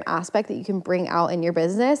layer and aspect that you can bring out in your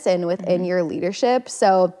business and within your leadership.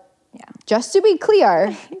 So just to be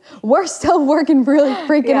clear, we're still working really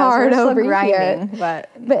freaking hard over grinding, here. But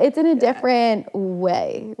it's in a different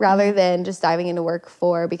way, rather than just diving into work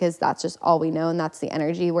because that's just all we know and that's the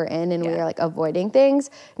energy we're in, and we are like avoiding things.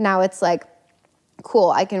 Now it's like,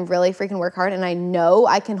 cool, I can really freaking work hard, and I know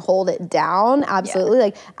I can hold it down. Absolutely.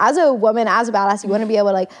 Like as a woman, as a badass, you want to be able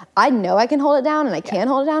to like, I know I can hold it down and I can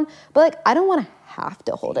hold it down, but like I don't want to have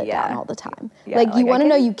to hold it down all the time. Like you want to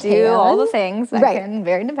know you can do all the things. I can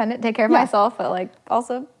very independent, take care of myself, but like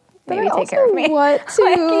also maybe take care of me. Want to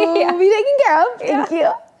be taken care of. Thank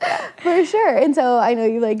you. For sure. And so I know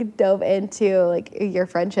you like dove into like your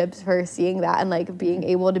friendships for seeing that and like being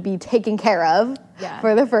able to be taken care of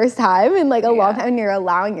for the first time in like a long time, and you're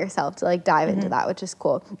allowing yourself to like dive into that, which is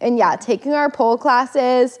cool. And taking our pole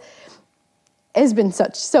classes has been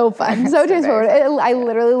so fun, so transformative. I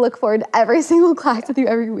literally look forward to every single class with you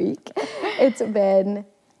every week. It's been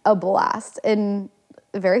a blast and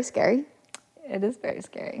very scary. It is very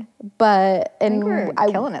scary. But I think we're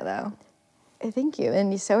killing it though. Thank you,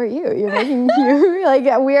 and so are you. You're making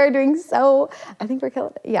we are doing so. I think we're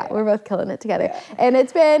killing it. Yeah, we're both killing it together, and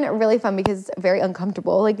it's been really fun because it's very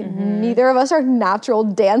uncomfortable. Like neither of us are natural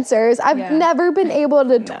dancers. I've never been able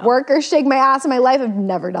to twerk or shake my ass in my life. I've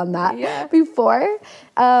never done that before,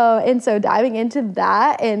 and so diving into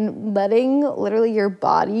that and letting literally your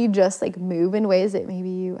body just like move in ways that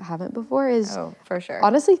maybe you haven't before is for sure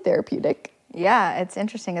honestly therapeutic. Yeah, it's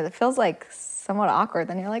interesting because it feels like somewhat awkward.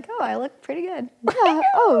 Then you're like, oh, I look pretty good. Yeah.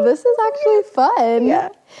 Oh, this is actually fun.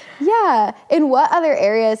 Yeah. In what other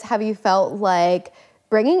areas have you felt like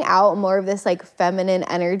bringing out more of this like feminine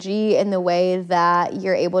energy in the way that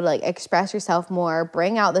you're able to like express yourself more,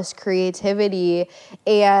 bring out this creativity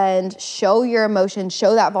and show your emotions,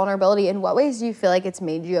 show that vulnerability? In what ways do you feel like it's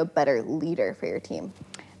made you a better leader for your team?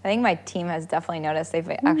 I think my team has definitely noticed. They've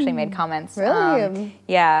actually made comments. Really?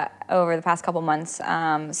 Over the past couple months.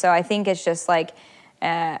 So I think it's just like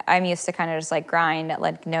I'm used to kind of just like grind,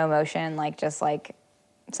 like no emotion, like just like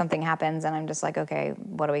something happens and I'm just like, okay,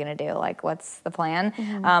 what are we gonna do? Like, what's the plan?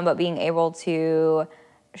 But being able to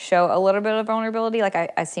show a little bit of vulnerability, like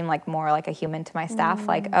I seem like more like a human to my staff.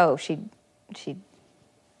 Like, oh, she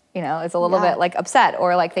is a little bit like upset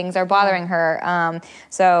or like things are bothering her.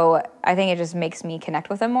 So I think it just makes me connect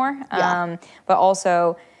with them more. But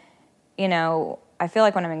also, I feel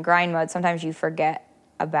like when I'm in grind mode, sometimes you forget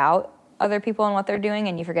about other people and what they're doing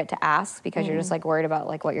and you forget to ask because you're just like worried about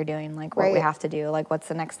like what you're doing, like what we have to do, like what's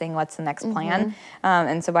the next thing, what's the next plan.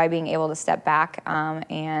 And so by being able to step back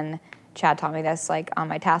and Chad taught me this, like on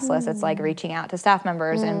my task list, it's like reaching out to staff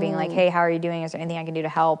members and being like, hey, how are you doing? Is there anything I can do to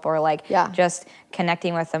help? Or like just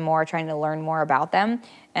connecting with them more, trying to learn more about them.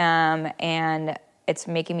 And it's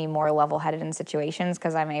making me more level-headed in situations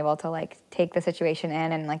because I'm able to like take the situation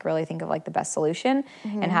in and like really think of like the best solution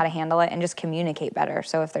and how to handle it and just communicate better.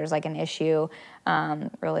 So if there's like an issue,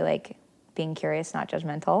 really like being curious, not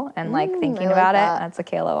judgmental, and like thinking about it. That's a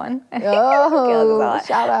Kayla one. Oh,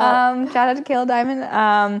 shout out. Shout out to Kayla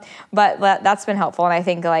Diamond. But that's been helpful. And I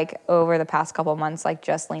think like over the past couple months, like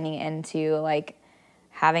just leaning into like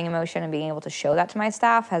having emotion and being able to show that to my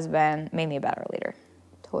staff has made me a better leader.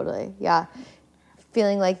 Totally. Yeah.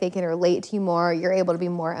 Feeling like they can relate to you more. You're able to be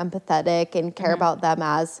more empathetic and care about them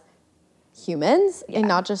as humans and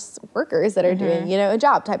not just workers that are doing, a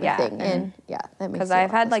job type of thing. And that makes because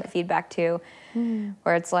I've had like feedback too,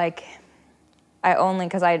 where it's like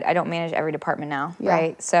because I don't manage every department now,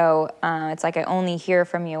 right? So it's like I only hear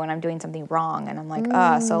from you when I'm doing something wrong, and I'm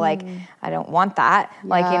like, so like I don't want that,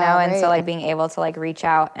 and so like being able to like reach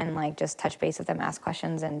out and like just touch base with them, ask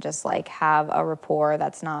questions, and just like have a rapport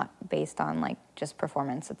that's not based on like just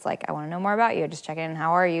performance. It's like I want to know more about you, just check in,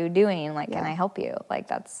 how are you doing? Like, can I help you? Like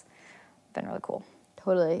that's been really cool.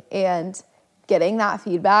 Totally. And getting that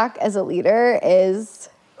feedback as a leader is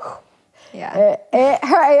it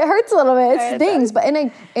hurts a little bit. It stings, but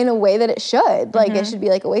in a way that it should. Like it should be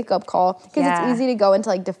like a wake-up call because it's easy to go into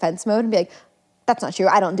like defense mode and be like, that's not true,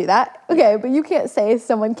 I don't do that. Okay, but you can't say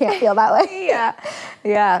someone can't feel that way.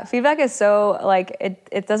 Yeah. Feedback is so like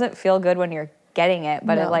it doesn't feel good when you're getting it,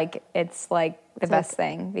 but it's like the best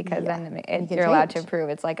thing because then you're allowed to improve.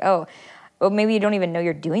 It's like, oh, well, maybe you don't even know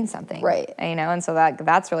you're doing something. Right. And so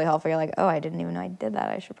that's really helpful. You're like, oh, I didn't even know I did that.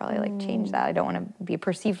 I should probably like change that. I don't want to be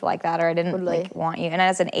perceived like that, or I didn't like want you. And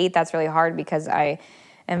as an 8, that's really hard because I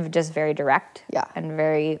am just very direct and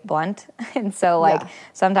very blunt. And so like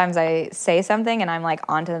sometimes I say something and I'm like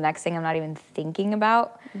on to the next thing I'm not even thinking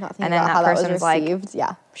about. And then that person's like,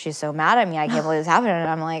 she's so mad at me. I can't believe this happened. And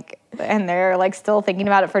I'm like, and they're like still thinking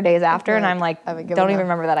about it for days after. And I'm like, don't even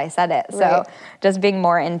remember that I said it. So just being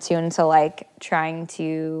more in tune to like trying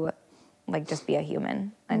to like just be a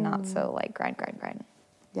human and not so like grind.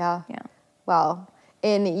 Yeah. Wow.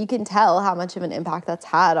 And you can tell how much of an impact that's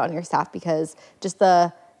had on your staff because just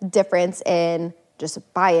the difference in just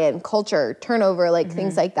buy-in, culture, turnover, like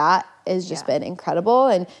things like that has just been incredible.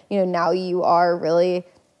 And, now you are really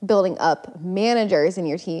building up managers in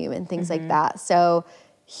your team and things like that. So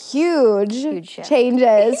huge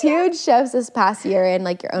changes, huge shifts this past year in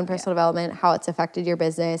like your own personal development, how it's affected your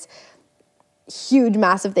business. huge,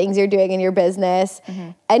 massive things you're doing in your business.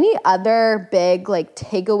 Any other big like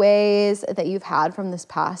takeaways that you've had from this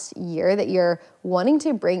past year that you're wanting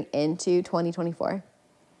to bring into 2024?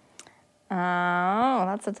 Oh,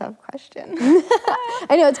 that's a tough question.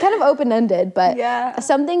 I know it's kind of open-ended, but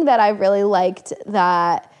something that I really liked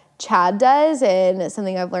that Chad does and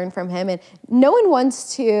something I've learned from him, and no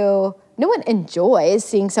one enjoys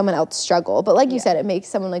seeing someone else struggle, but like you said, it makes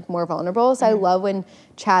someone like more vulnerable. So I love when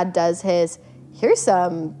Chad does here's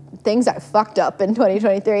some things I fucked up in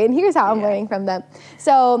 2023 and here's how I'm learning from them.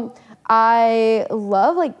 So I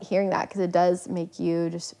love like hearing that because it does make you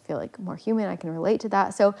just feel like more human. I can relate to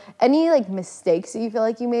that. So any like mistakes that you feel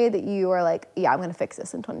like you made that you are like, yeah, I'm going to fix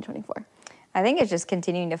this in 2024? I think it's just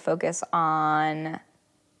continuing to focus on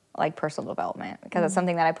like personal development because it's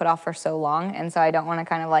something that I put off for so long. And so I don't want to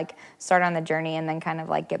kind of like start on the journey and then kind of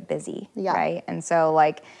like get busy. Right. And so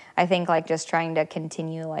like, I think like just trying to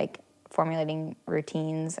continue like formulating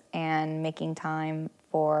routines and making time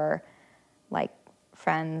for like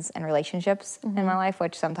friends and relationships in my life,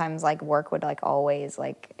 which sometimes like work would like always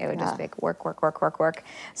like, it would just be like work.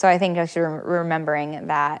 So I think just remembering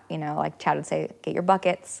that, you know, like Chad would say, get your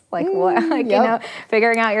buckets, like what, like, you know,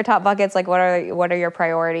 figuring out your top buckets, like what are your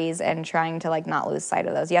priorities and trying to like not lose sight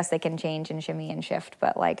of those. Yes, they can change and shimmy and shift,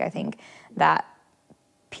 but like, I think that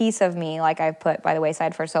piece of me, like I've put by the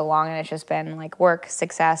wayside for so long and it's just been like work,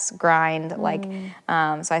 success, grind, like,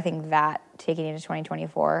 so I think that taking into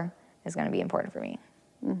 2024 is going to be important for me.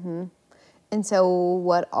 And so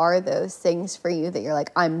what are those things for you that you're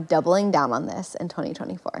like, I'm doubling down on this in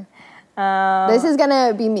 2024? This is going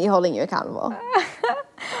to be me holding you accountable.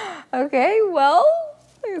 Okay, well,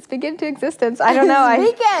 speak into existence. I don't know.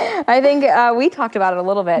 I think we talked about it a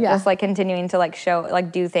little bit, just like continuing to like show,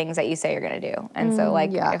 like do things that you say you're going to do. And so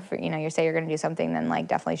like if, you know, you say you're going to do something, then like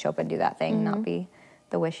definitely show up and do that thing, not be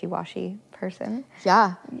the wishy-washy person.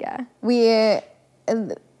 Yeah.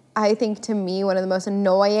 I think to me, one of the most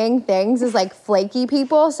annoying things is like flaky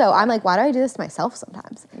people. So I'm like, why do I do this to myself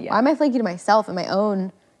sometimes? Why am I flaky to myself and my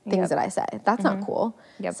own things that I say? That's not cool.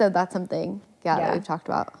 So that's something, that we've talked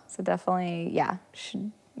about. So definitely,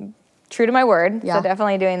 true to my word. So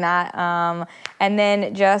definitely doing that. And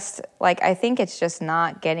then just like, I think it's just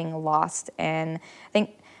not getting lost in, I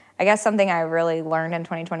guess something I really learned in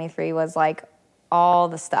 2023 was like, all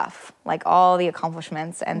the stuff, like all the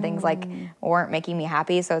accomplishments and things like weren't making me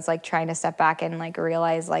happy. So it's like trying to step back and like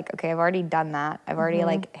realize like, okay, I've already done that. I've already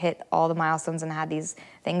like hit all the milestones and had these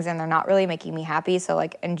things and they're not really making me happy. So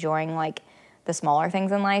like enjoying like the smaller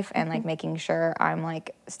things in life and like making sure I'm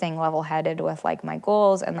like staying level-headed with like my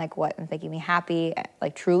goals and like what is making me happy,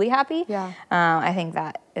 like truly happy. I think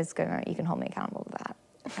that is you can hold me accountable to that.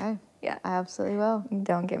 Okay. Yeah. I absolutely will.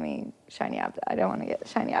 Don't give me shiny objects. I don't want to get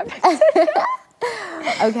shiny objects.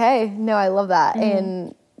 Okay. No, I love that.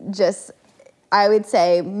 And just, I would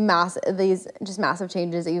say these massive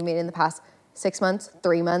changes that you've made in the past 6 months,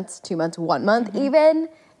 3 months, 2 months, 1 month even,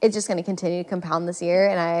 it's just going to continue to compound this year.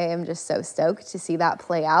 And I am just so stoked to see that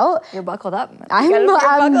play out. You're buckled up. I'm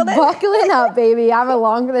buckling up, baby. I'm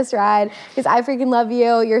along for this ride because I freaking love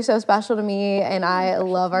you. You're so special to me. And I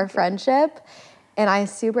love our friendship. And I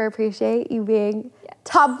super appreciate you being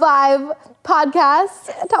top 5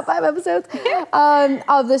 episodes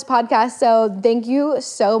of this podcast. So thank you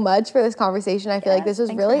so much for this conversation. I feel like this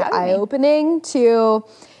was really eye-opening to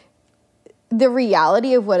the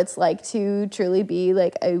reality of what it's like to truly be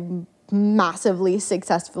like a massively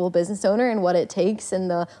successful business owner and what it takes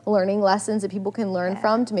and the learning lessons that people can learn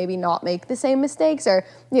from to maybe not make the same mistakes or,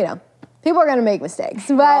 you know, people are going to make mistakes,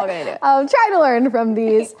 but try to learn from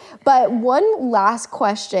these. But one last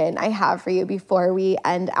question I have for you before we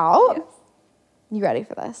end out. Yes. You ready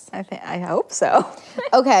for this? I hope so.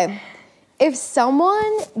 Okay. If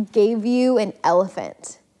someone gave you an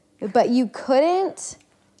elephant, but you couldn't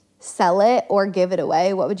sell it or give it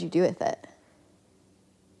away, what would you do with it?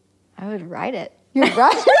 I would ride it. You'd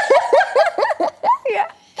ride it?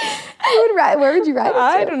 Yeah. Where would you ride it to?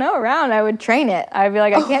 I don't know, around. I would train it. I'd be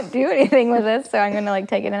like, I can't do anything with this, so I'm going to like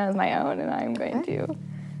take it in as my own, and I'm going to,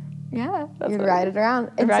 You'd ride it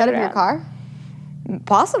around instead of your car?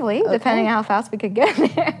 Possibly, depending on how fast we could get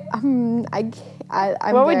there.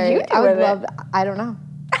 What would you do I don't know.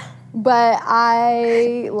 But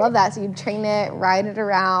I love that. So you'd train it, ride it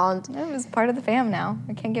around. It was part of the fam now.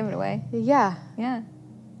 I can't give it away. Yeah.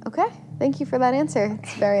 Okay. Thank you for that answer.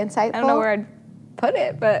 It's very insightful. I don't know where I'd put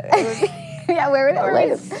it, but it would be, where would it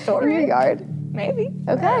live? In your yard? Maybe.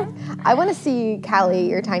 Okay. I want to see Callie,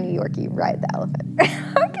 your tiny Yorkie, ride the elephant.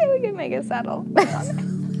 Okay, we can make a saddle.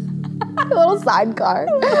 A little sidecar.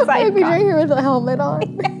 Maybe you're here with a helmet on.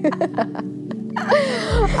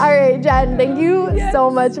 All right, Jen, thank you so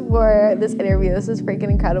much for this interview. This is freaking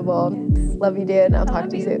incredible. Love you, dude. I'll talk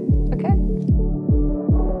to you soon. Okay.